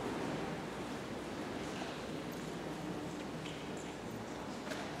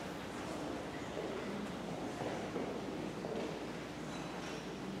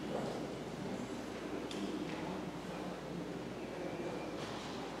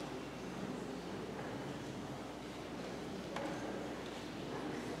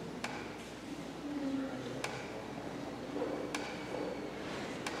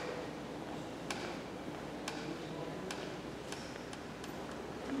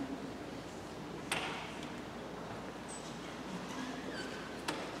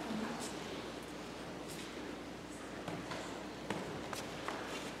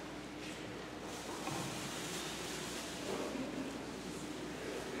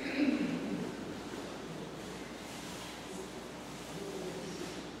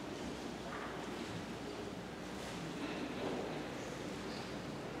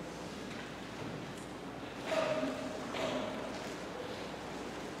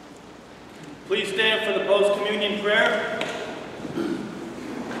 Please stand for the post-communion prayer.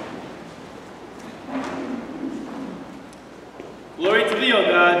 Glory to thee, O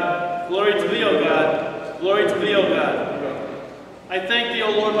God. Glory to thee, O God. Glory to thee, O God. I thank thee,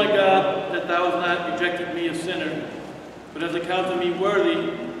 O Lord my God, that thou hast not rejected me a sinner, but hast accounted me worthy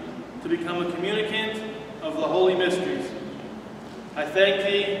to become a communicant of the holy mysteries. I thank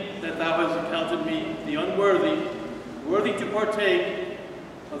thee that thou hast accounted me the unworthy, worthy to partake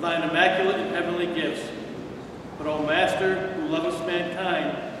of thine immaculate and heavenly gifts. But, O Master, who lovest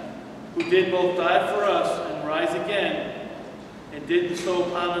mankind, who did both die for us and rise again, and did bestow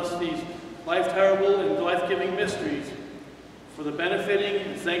upon us these life-terrible and life-giving mysteries for the benefiting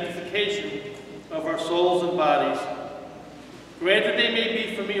and sanctification of our souls and bodies, grant that they may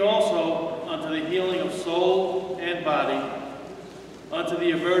be for me also unto the healing of soul and body, unto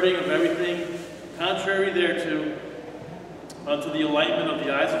the averting of everything contrary thereto, unto the enlightenment of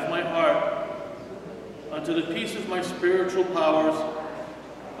the eyes of my heart, unto the peace of my spiritual powers,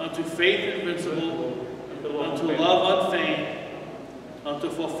 unto faith invincible, unto love unfeigned, unto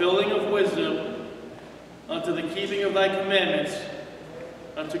fulfilling of wisdom, unto the keeping of thy commandments,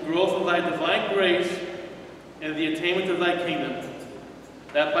 unto growth of thy divine grace, and the attainment of thy kingdom,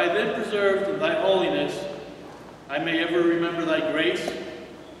 that by them preserved in thy holiness, I may ever remember thy grace,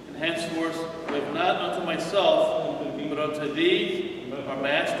 and henceforth live not unto myself, but unto thee, our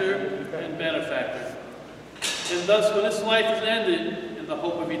Master and Benefactor. And thus, when this life is ended, in the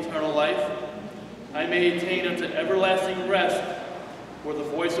hope of eternal life, I may attain unto everlasting rest, where the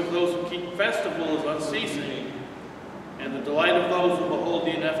voice of those who keep festival is unceasing, and the delight of those who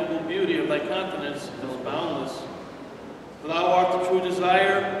ineffable beauty of thy countenance is boundless. For thou art the true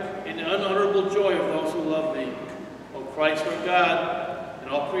desire and the unutterable joy of those who love thee. O Christ our God, and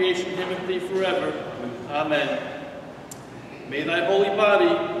all creation hymneth thee forever. Amen. May thy holy body,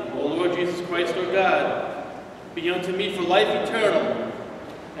 O Lord Jesus Christ our God, be unto me for life eternal,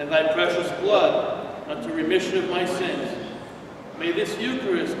 and thy precious blood unto remission of my sins. May this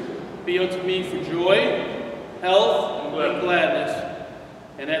Eucharist be unto me for joy, health, and gladness,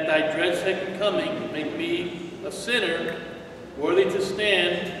 and at thy dread second coming make me a sinner worthy to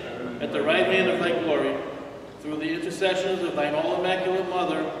stand at the right hand of thy glory, through the intercessions of thine all immaculate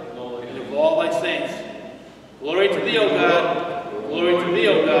Mother and of all thy saints. Glory to thee, O God. Glory to thee,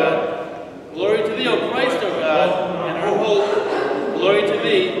 O God. Glory to thee, O Christ, our God, and our hope. Glory to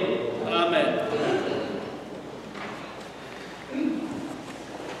thee. Amen.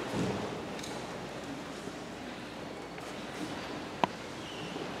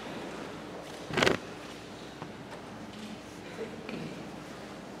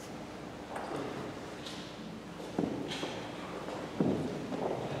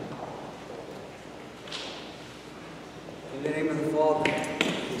 In the name of the Father,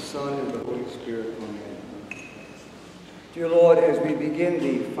 the Son, and the Holy Spirit. Amen. Dear Lord, as we begin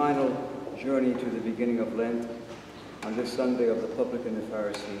the final journey to the beginning of Lent, on this Sunday of the publican and the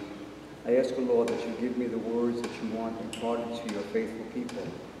Pharisee, I ask, O Lord, that you give me the words that you want imparted to your faithful people,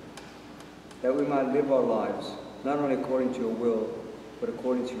 that we might live our lives, not only according to your will, but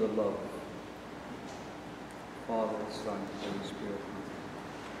according to your love. Father, Son, and Holy Spirit.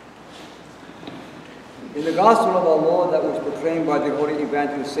 In the Gospel of our Lord that was proclaimed by the Holy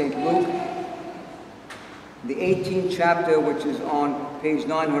Evangelist St. Luke, the 18th chapter, which is on page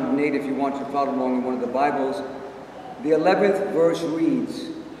 908 if you want to follow along in one of the Bibles, the 11th verse reads,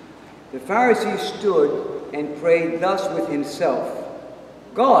 "The Pharisee stood and prayed thus with himself,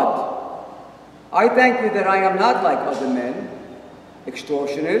 God, I thank you that I am not like other men,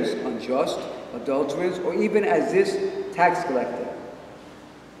 extortioners, unjust, adulterers, or even as this tax collector.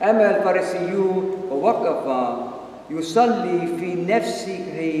 أما الفارسي ووقف يصلي في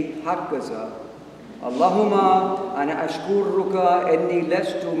نفسه هكذا اللهم أنا أشكرك أني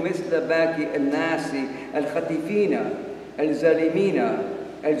لست مثل باقي الناس الخطيفين الظالمين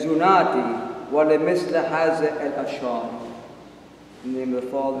الزنات ولا مثل هذا الأشرار." In the name of the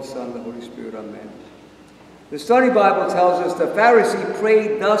Father, the Son, and the Holy Spirit. Amen. The Study Bible tells us the Pharisee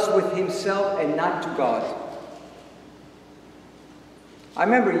prayed thus with himself and not to God. I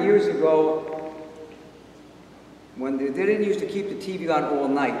remember years ago when they didn't used to keep the TV on all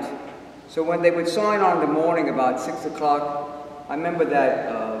night. So when they would sign on in the morning about 6 o'clock, I remember that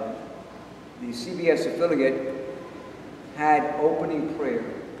the CBS affiliate had opening prayer.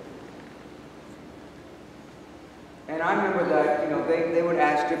 And I remember that, they would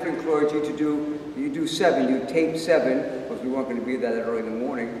ask different clergy to do 7, you tape 7, because we weren't going to be there that early in the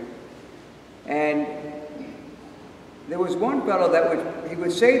morning. And there was one fellow that he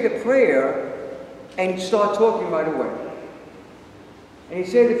would say the prayer and start talking right away. And he'd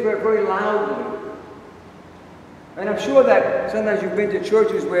say the prayer very loudly. And I'm sure that sometimes you've been to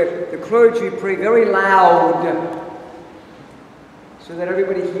churches where the clergy pray very loud so that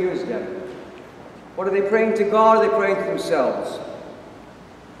everybody hears them. What are they praying to God, or are they praying to themselves?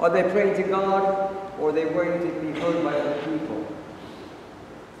 Are they praying to God, or are they waiting to be heard by other people?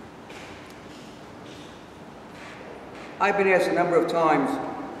 I've been asked a number of times,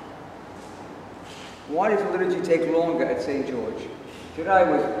 why does the liturgy take longer at St. George? Today I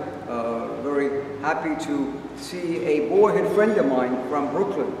was very happy to see a boyhood friend of mine from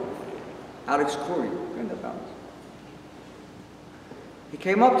Brooklyn, Alex Curry, friend of ours. He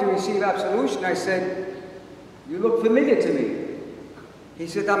came up to receive absolution. I said, "You look familiar to me." He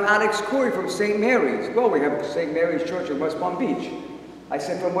said, "I'm Alex Curry from St. Mary's." "Well, we have St. Mary's Church in West Palm Beach." I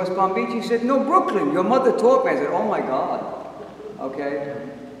said, "From West Palm Beach?" He said, "No, Brooklyn. Your mother taught me." I said, "Oh my God." Okay.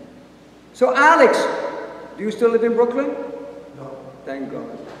 So Alex, do you still live in Brooklyn? No. Thank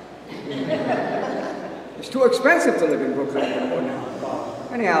God. It's too expensive to live in Brooklyn anymore now.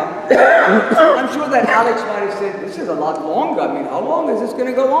 Anyhow, I'm sure that Alex might have said, "This is a lot longer. I mean, how long is this going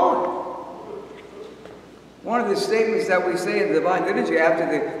to go on?" One of the statements that we say in the Divine Liturgy after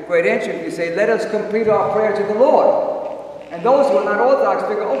the Great Entrance, we say, "Let us complete our prayer to the Lord." And those who are not Orthodox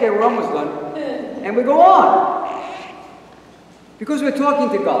figure, okay, we're almost done. And we go on. Because we're talking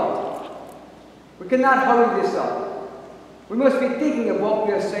to God. We cannot hurry this up. We must be thinking of what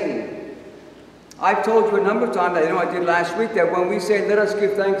we are saying. I've told you a number of times, I did last week, that when we say, "Let us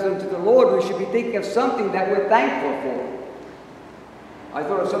give thanks unto the Lord," we should be thinking of something that we're thankful for. I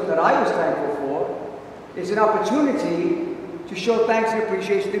thought of something that I was thankful for. It's an opportunity to show thanks and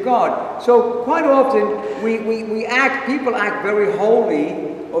appreciation to God. So quite often people act very holy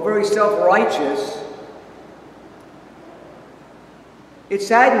or very self-righteous. It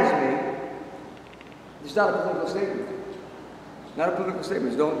saddens me. It's not a political statement. Not a political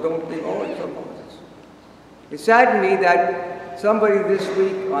statement. Don't think, oh, it's not politics. It saddened me that somebody this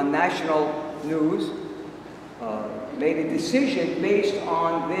week on national news made a decision based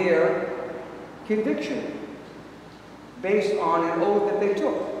on their conviction, based on an oath that they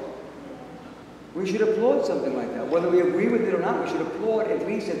took. We should applaud something like that. Whether we agree with it or not, we should applaud at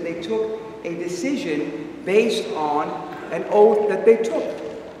least that they took a decision based on an oath that they took.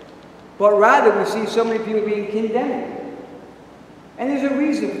 But rather, we see so many people being condemned. And there's a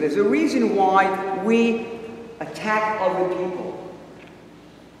reason for this. A reason why we attack other people.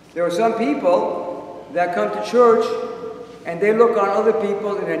 There are some people that come to church and they look on other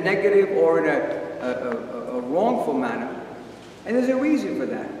people in a negative or in a wrongful manner. And there's a reason for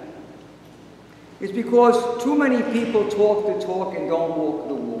that. It's because too many people talk the talk and don't walk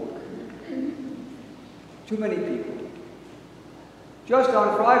the walk. Too many people. Just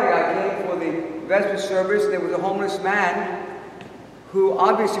on Friday, I came for the Vesper service. There was a homeless man who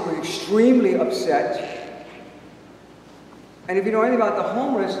obviously was extremely upset. And if you know anything about the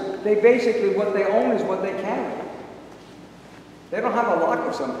homeless, they basically, what they own is what they carry. They don't have a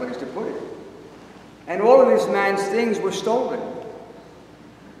locker someplace to put it. And all of this man's things were stolen.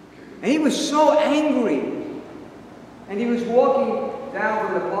 And he was so angry. And he was walking down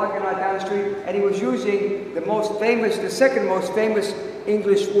from the parking lot down the street, and he was using the second most famous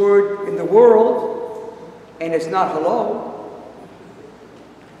English word in the world, and it's not hello.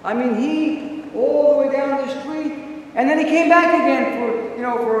 I mean, he all the way down the street, and then he came back again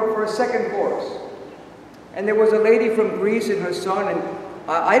for a second course. And there was a lady from Greece and her son, and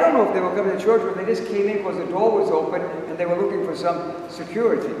I don't know if they were coming to church, but they just came in because the door was open, and they were looking for some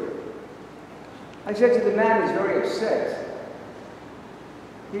security. I said to the man who's very upset,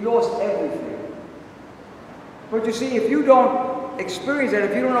 he lost everything. But you see, if you don't experience that,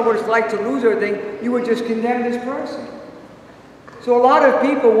 if you don't know what it's like to lose everything, you would just condemn this person. So a lot of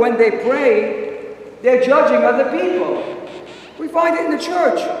people, when they pray, they're judging other people. We find it in the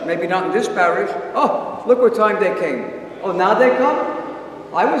church. Maybe not in this parish. Oh, look what time they came. Oh, now they come?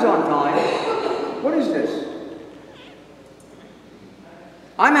 I was on time. What is this?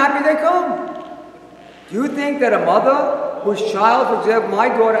 I'm happy they come. Do you think that a mother whose child, for example, my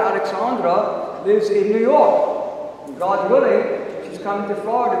daughter Alexandra, lives in New York. God willing, she's coming to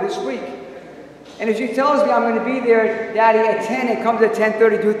Florida this week. And if she tells me I'm going to be there, Daddy, at 10 and comes at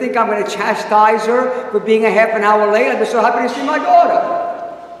 10:30, do you think I'm going to chastise her for being a half an hour late? I'd be so happy to see my daughter.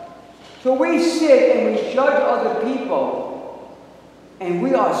 So we sit and we judge other people, and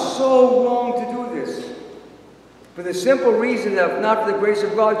we are so wrong to do this. For the simple reason that if not for the grace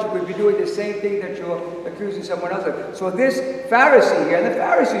of God, you would be doing the same thing that you're accusing someone else of. So this Pharisee here, and the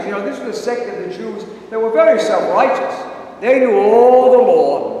Pharisees, you know, this was a sect of the Jews that were very self-righteous. They knew all the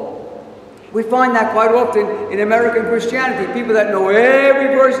law. We find that quite often in American Christianity. People that know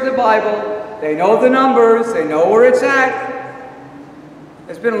every verse in the Bible, they know the numbers, they know where it's at.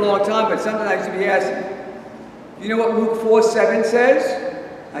 It's been a long time, but sometimes I used to be asked, you know what Luke 4:7 says?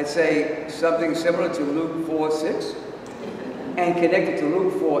 I'd say something similar to Luke 4:6 and connected to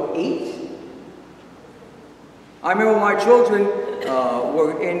Luke 4:8. I remember my children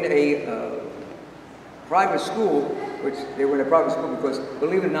were in a private school, which they were in a private school because,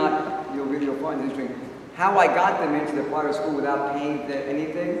 believe it or not, you'll find this interesting. How I got them into the private school without paying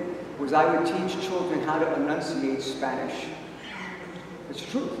anything was I would teach children how to enunciate Spanish. It's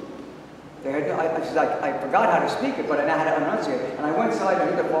the truth. I forgot how to speak it, but I know how to enunciate it. And I went inside and I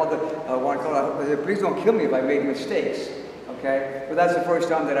heard the father I said, please don't kill me if I made mistakes. Okay? But that's the first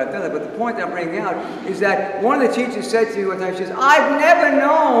time that I've done it. But the point that I'm bringing out is that one of the teachers said to me one time, she says, I've never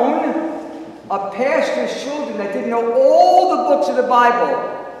known a pastor's children that didn't know all the books of the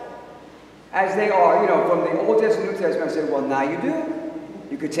Bible as they are, you know, from the Old Testament, New Testament. I said, well, now you do.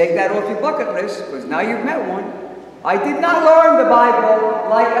 You could take that off your bucket list because now you've met one. I did not learn the Bible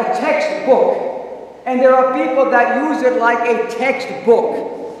like a textbook. And there are people that use it like a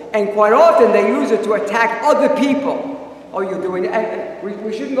textbook. And quite often they use it to attack other people. Oh, you're doing it. And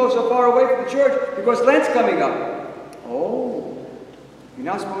we shouldn't go so far away from the church because Lent's coming up. Oh, you're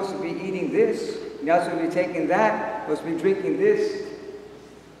not supposed to be eating this. You're not supposed to be taking that. You're supposed to be drinking this.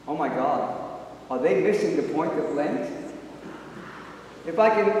 Oh my God. Are they missing the point of Lent? If I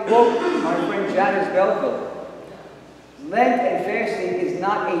can quote my friend Janice Belville, Lent and fasting is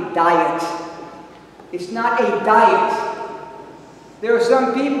not a diet. It's not a diet. There are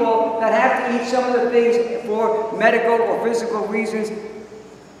some people that have to eat some of the things for medical or physical reasons.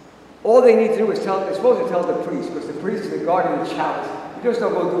 All they need to do is they're supposed to tell the priest, because the priest is the guardian of the chalice. You just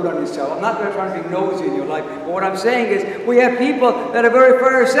don't go do it on yourself. I'm not trying to be nosy in your life, but what I'm saying is we have people that are very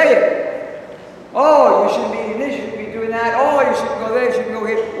Pharisaic. Oh, you shouldn't be eating this, you shouldn't be doing that. Oh, you shouldn't go there, you shouldn't go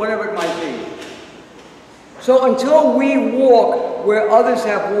here, whatever it might be. So until we walk where others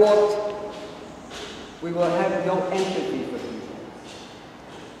have walked, we will have no empathy for people.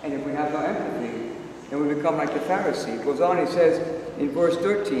 And if we have no empathy, then we become like the Pharisee. It goes on, he says in verse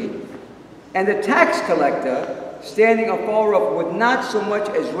 13, and the tax collector, standing afar off, would not so much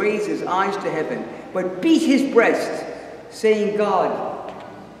as raise his eyes to heaven, but beat his breast, saying, God,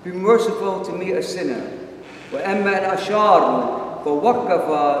 be merciful to me, a sinner. وَأَمَّا الْأَشَارُ فَوَقَّفَ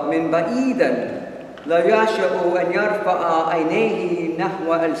مِنْ بَعِيدًا لَا يَشَأُ أَنْ يَرْفَعَ عَيْنَيْهِ نَحْوَ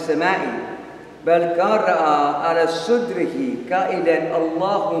السَّمَاءِ بل قرأ على صدره قائلا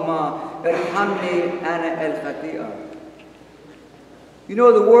اللهم ارحمني أنا الخطيئة. You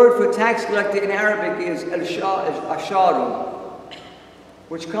know, the word for tax collector in Arabic is asharu,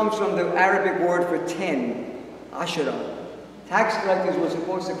 which comes from the Arabic word for 10, ashara. Tax collectors were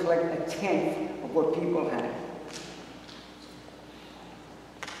supposed to collect a tenth of what people had.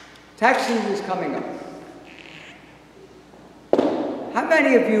 Tax season is coming up. How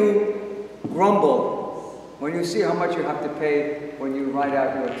many of you grumble when you see how much you have to pay when you write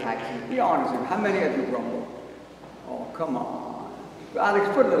out your taxes? Be honest with me. How many of you grumble? Oh, come on. Alex,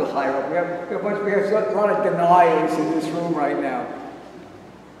 put a little higher up. We have a lot of deniers in this room right now.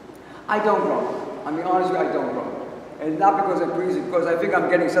 I don't grumble. I mean, honestly, I don't grumble. And not because I'm greasy, because I think I'm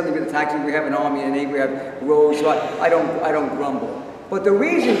getting something with the taxes. We have an army and we have roads, so I don't grumble. But the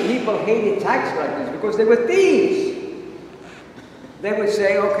reason people hated tax collectors is because they were thieves. They would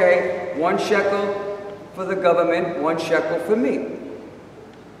say, okay, 1 shekel for the government, 1 shekel for me.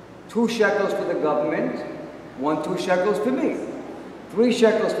 2 shekels for the government, 2 shekels for me. 3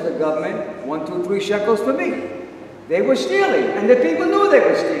 shekels for the government, 1, 2, 3 shekels for me. They were stealing, and the people knew they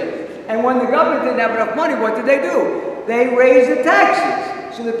were stealing. And when the government didn't have enough money, what did they do? They raised the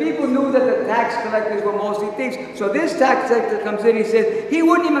taxes. So the people knew that the tax collectors were mostly thieves. So this tax collector comes in, he says, he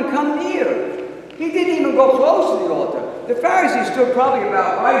wouldn't even come near. He didn't even go close to the altar. The Pharisees stood probably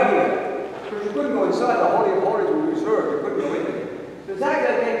about right here, because you couldn't go inside. The Holy of Holies was reserved. You couldn't go in there. The tax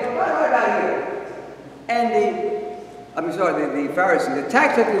collector came from right here. And the Pharisees, the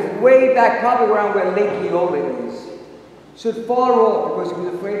tax collector was way back, probably around where Lake Eola is. Stood far off because he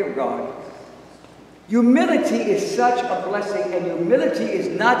was afraid of God. Humility is such a blessing, and humility is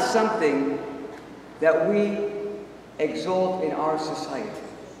not something that we exalt in our society.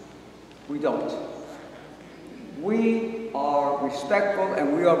 We don't. We are respectful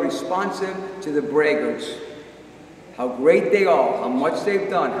and we are responsive to the braggarts. How great they are, how much they've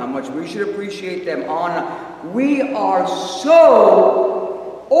done, how much we should appreciate them, honor. We are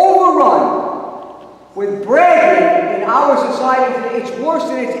so overrun with bragging in our society. It's worse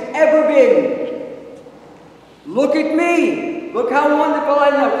than it's ever been. Look at me. Look how wonderful I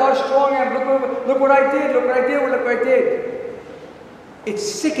am. Look how strong I am. Look what I did. Look what I did. Look what I did. It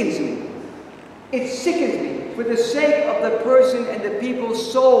sickens me. It sickens me for the sake of the person and the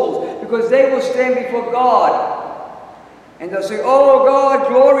people's souls, because they will stand before God and they'll say, oh God,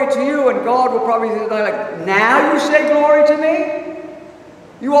 glory to you. And God will probably say, like, now you say glory to me?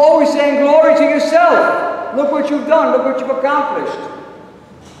 You are always saying glory to yourself. Look what you've done. Look what you've accomplished.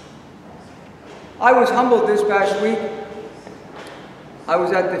 I was humbled this past week. I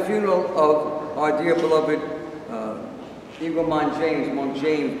was at the funeral of our dear beloved Eagle Monk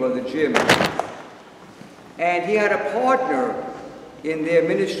James, Brother Jim. And he had a partner in their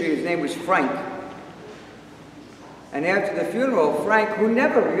ministry. His name was Frank. And after the funeral, Frank, who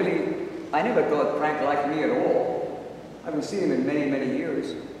never really, I never thought Frank liked me at all. I haven't seen him in many, many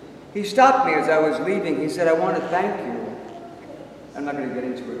years. He stopped me as I was leaving. He said, I want to thank you. I'm not going to get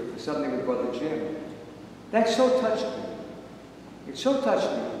into it. For something with Brother Jim. That so touched me. It so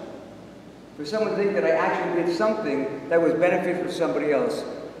touched me. For someone to think that I actually did something that was beneficial to somebody else.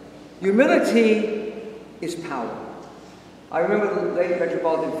 Humility is power. I remember the late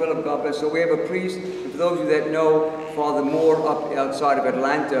Metropolitan Philip, God bless. So we have a priest, and for those of you that know Father Moore up outside of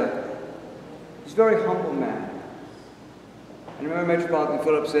Atlanta, he's a very humble man. And I remember Metropolitan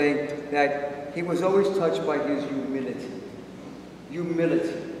Philip saying that he was always touched by his humility.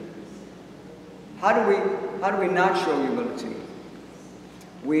 Humility. How do we not show humility?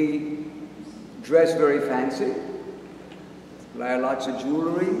 We dress very fancy, wear lots of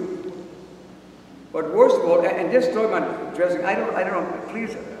jewelry. But worst of all, and just talking about dressing, I don't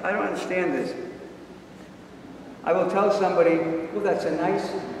understand this. I will tell somebody, well, that's a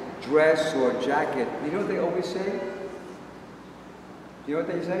nice dress or jacket. You know what they always say? You know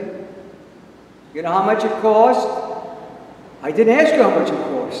what they say? You know how much it cost? I didn't ask you how much it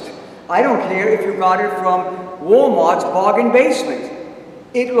cost. I don't care if you got it from Walmart's bargain basement.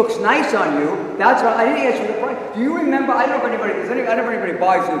 It looks nice on you. That's why I didn't ask you the price. Do you remember? I don't know if anybody, I don't know if anybody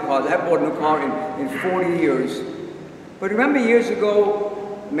buys new cars. I haven't bought a new car in 40 years. But remember years ago,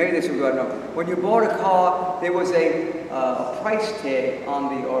 maybe this was good, no. When you bought a car, there was a price tag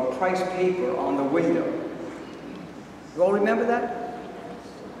on the, or price paper on the window. You all remember that?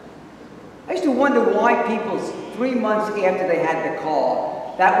 I used to wonder why people, 3 months after they had the car,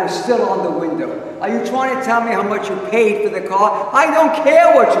 that was still on the window. Are you trying to tell me how much you paid for the car? I don't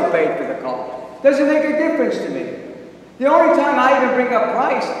care what you paid for the car. Doesn't make a difference to me. The only time I even bring up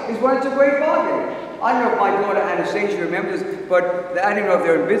price is when it's a great bargain. I don't know if my daughter Anastasia remembers, but I don't know if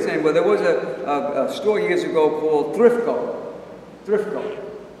they're in business anymore. There was a store years ago called Thriftco.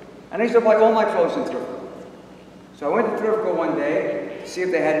 And I used to buy all my clothes in Thriftco. So I went to Thriftco one day to see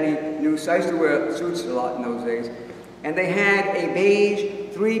if they had any new. I used to wear suits a lot in those days. And they had a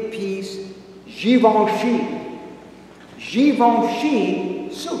beige 3-piece Givenchy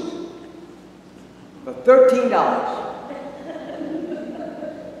suit for $13.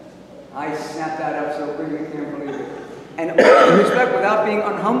 I snapped that up so quickly, I can't believe it. And all due respect, without being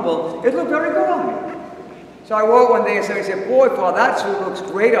unhumble, it looked very good on me. So I wore it one day and somebody said, boy, Paul, that suit looks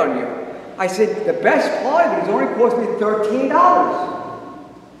great on you. I said, the best part of it is only cost me $13.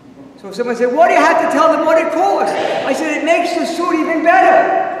 So someone said, why do you have to tell them what it costs? I said, it makes the suit even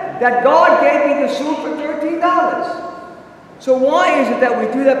better. That God gave me the suit for $13. So why is it that we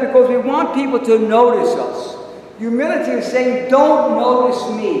do that? Because we want people to notice us. Humility is saying, don't notice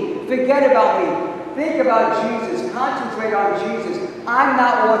me. Forget about me. Think about Jesus. Concentrate on Jesus. I'm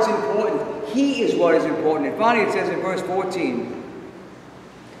not what's important. He is what is important. And finally it says in verse 14,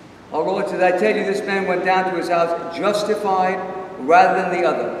 our Lord says, I tell you, this man went down to his house justified rather than the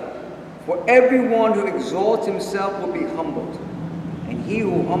other. For everyone who exalts himself will be humbled, and he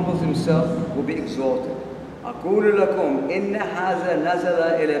who humbles himself will be exalted. أقول لكم إن هذا نزل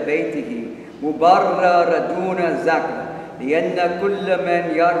إلى بيته مبرر دون ذكر لأن كل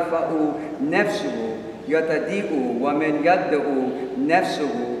من يرفع نفسه يتضيء ومن يضع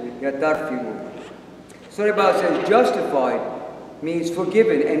نفسه يترفع. So the Bible says justified means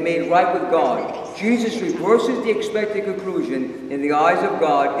forgiven and made right with God. Jesus reverses the expected conclusion. In the eyes of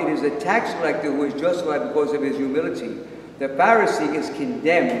God, it is the tax collector who is justified because of his humility. The Pharisee is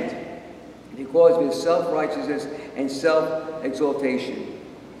condemned because of his self-righteousness and self-exaltation.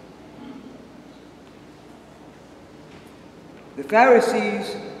 The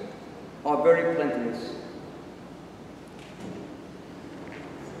Pharisees are very plenteous.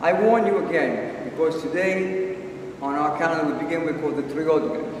 I warn you again, because today on our calendar we begin with what's called the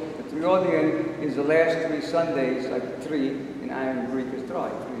Triodion. The Triodion is the last 3 Sundays, like 3 in Iron Greek is 3.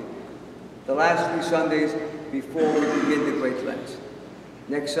 The last 3 Sundays before we begin the Great Lent.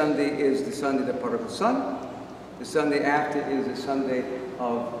 Next Sunday is the Sunday of the Prodigal Son. The Sunday after is the Sunday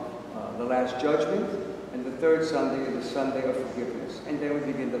of the Last Judgment. And the third Sunday is the Sunday of Forgiveness. And then we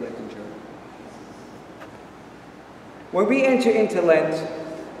begin the Lenten journey. When we enter into Lent,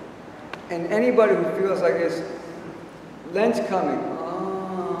 and anybody who feels like this, Lent's coming.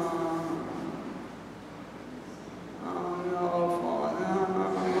 Oh no,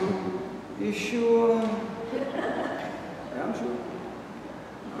 Father. You sure? Yeah, I'm sure.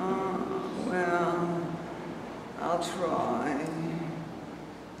 Well, I'll try.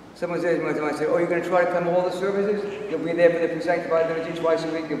 Someone says, oh, you're going to try to come to all the services? You'll be there for the Sanctified Liturgy twice a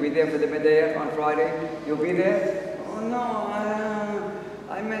week. You'll be there for the midday on Friday. You'll be there? Oh no,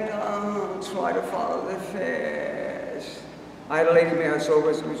 I meant I'll try to follow the fast. I had a lady, may her soul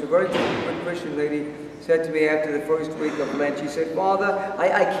rest, who was a very good Christian lady, said to me after the first week of Lent, she said, Father,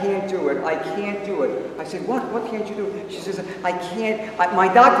 I can't do it. I can't do it. I said, what? What can't you do? She says, I can't. My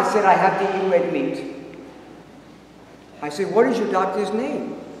doctor said I have to eat red meat. I said, what is your doctor's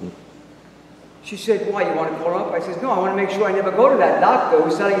name? She said, why, you want to call her up? I said, no, I want to make sure I never go to that doctor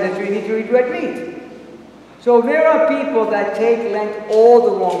who's telling you that you need to eat red meat. So there are people that take Lent all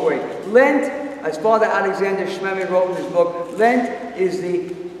the wrong way. Lent, as Father Alexander Schmemann wrote in his book, Lent is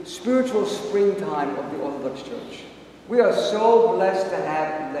the spiritual springtime of the Orthodox Church. We are so blessed to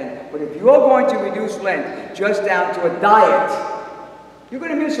have Lent. But if you are going to reduce Lent just down to a diet, you're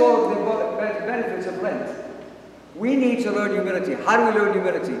going to miss all of the benefits of Lent. We need to learn humility. How do we learn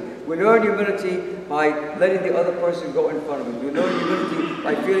humility? We learn humility by letting the other person go in front of us. We learn humility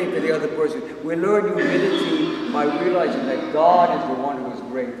by feeling for the other person. We learn humility by realizing that God is the one who is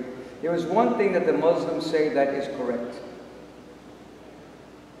great. There is one thing that the Muslims say that is correct.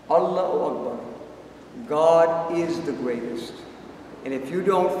 Allahu Akbar. God is the greatest. And if you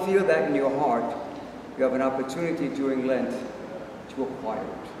don't feel that in your heart, you have an opportunity during Lent to acquire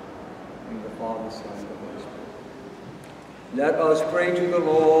it. In the Father, Son, and the Holy Spirit. Let us pray to the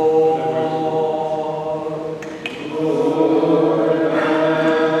Lord. Lord, have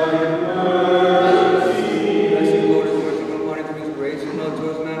mercy. Blessed Lord, His mercy, according to His grace, and love to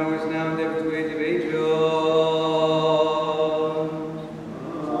us now, who is now, and ever to age of ages.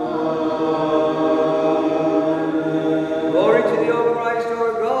 Glory to Thee, O Christ,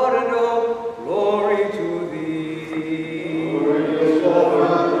 our God and hope. Glory to Thee. Glory to the Father,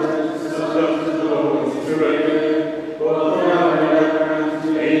 and to the Son, and to the Holy Spirit.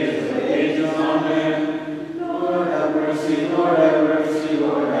 Lord have mercy, Lord have mercy,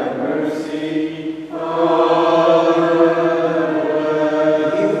 Lord have mercy.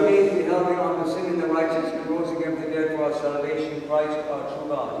 He who came to be healthy on the sin and the righteous and rose again from the dead for our salvation, Christ our true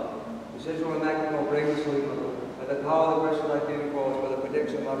God. Who says, Lord, Immaculate, graciously, by the power of the rest of thy giving cross, by the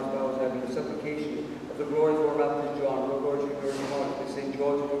protection of our spells, having the supplication of the glory of our Baptist John, Lord, Virgin Mary, St.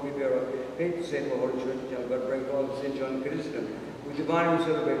 George and Ruby Vera, patron saint of the Holy Church, and God, bring Father, St. John Chrysostom. We divinely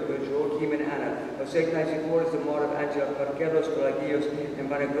celebrate with Joachim and Anna, of St. Nicephorus, the martyr of Antioch, Parkeros, Pelagios, and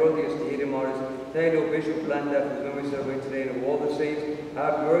Panagrotius, the hated martyrs, Thalo, Bishop Blanda, whose memory we celebrate today, and of all the saints,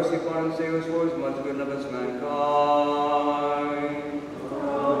 have mercy upon us, save us, for His much good and of us mankind.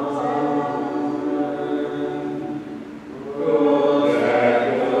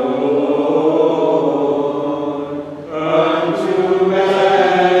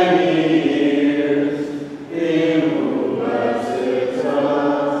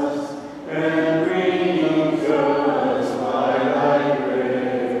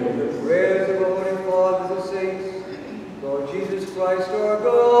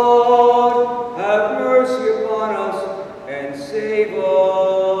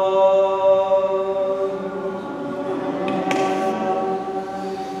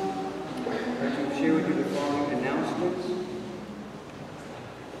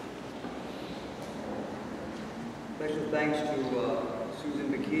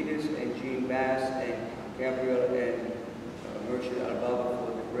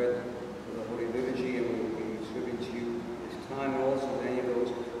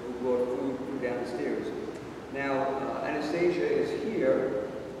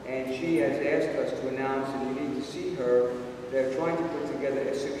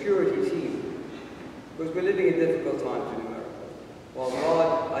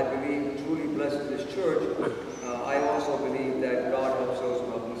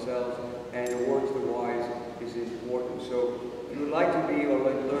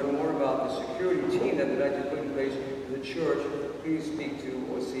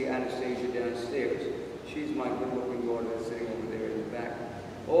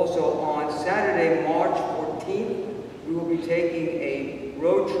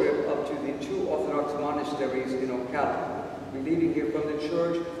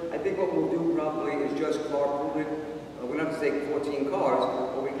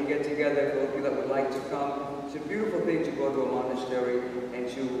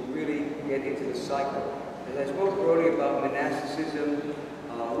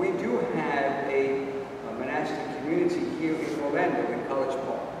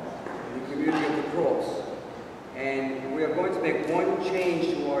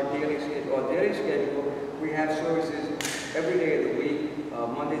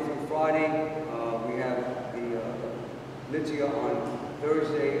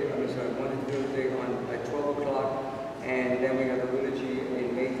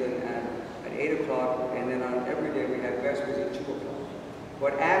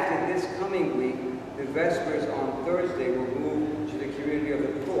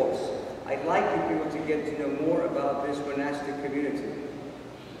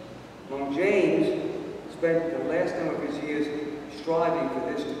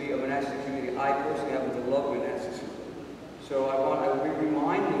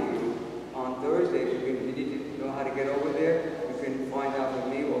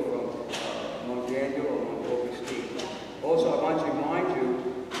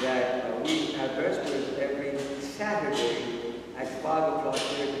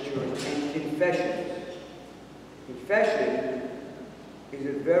 Confession is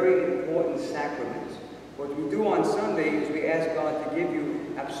a very important sacrament. What we do on Sunday is we ask God to give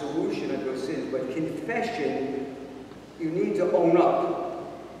you absolution of your sins, but confession, you need to own up.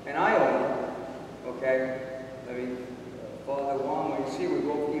 And I own up, okay? I mean, Father Juan, when you see we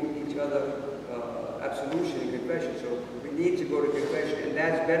both give each other absolution and confession, confession. So we need to go to confession, and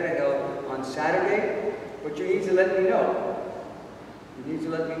that's better held on Saturday, but you need to let me know. You need to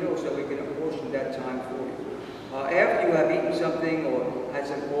let me know so we can apportion that time for you. After you have eaten something or had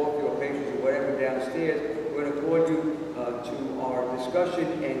some coffee or pastries or whatever downstairs, we're going to call you to our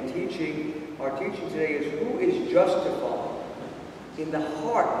discussion and teaching. Our teaching today is who is justified in the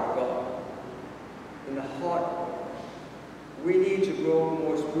heart of God. In the heart of God. We need to grow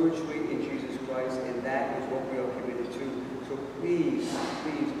more spiritually in Jesus Christ, and that is what we are committed to. So please,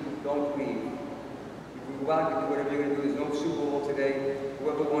 please don't leave. If we go out and do whatever you're going to do, there's no Super Bowl today.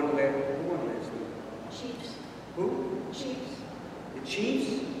 Whoever won last week? Chiefs. Who? Chiefs. The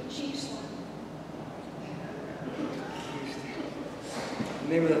Chiefs? Chiefs. In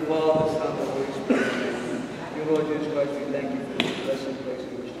the name of the Father, the Son, and the Holy Spirit. Dear Lord Jesus Christ, we thank you for this blessed place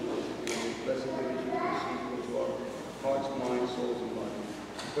in which to worship you. This blessed day that you receive into our hearts, minds, souls, and bodies.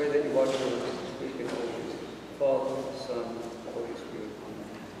 Pray that you watch over us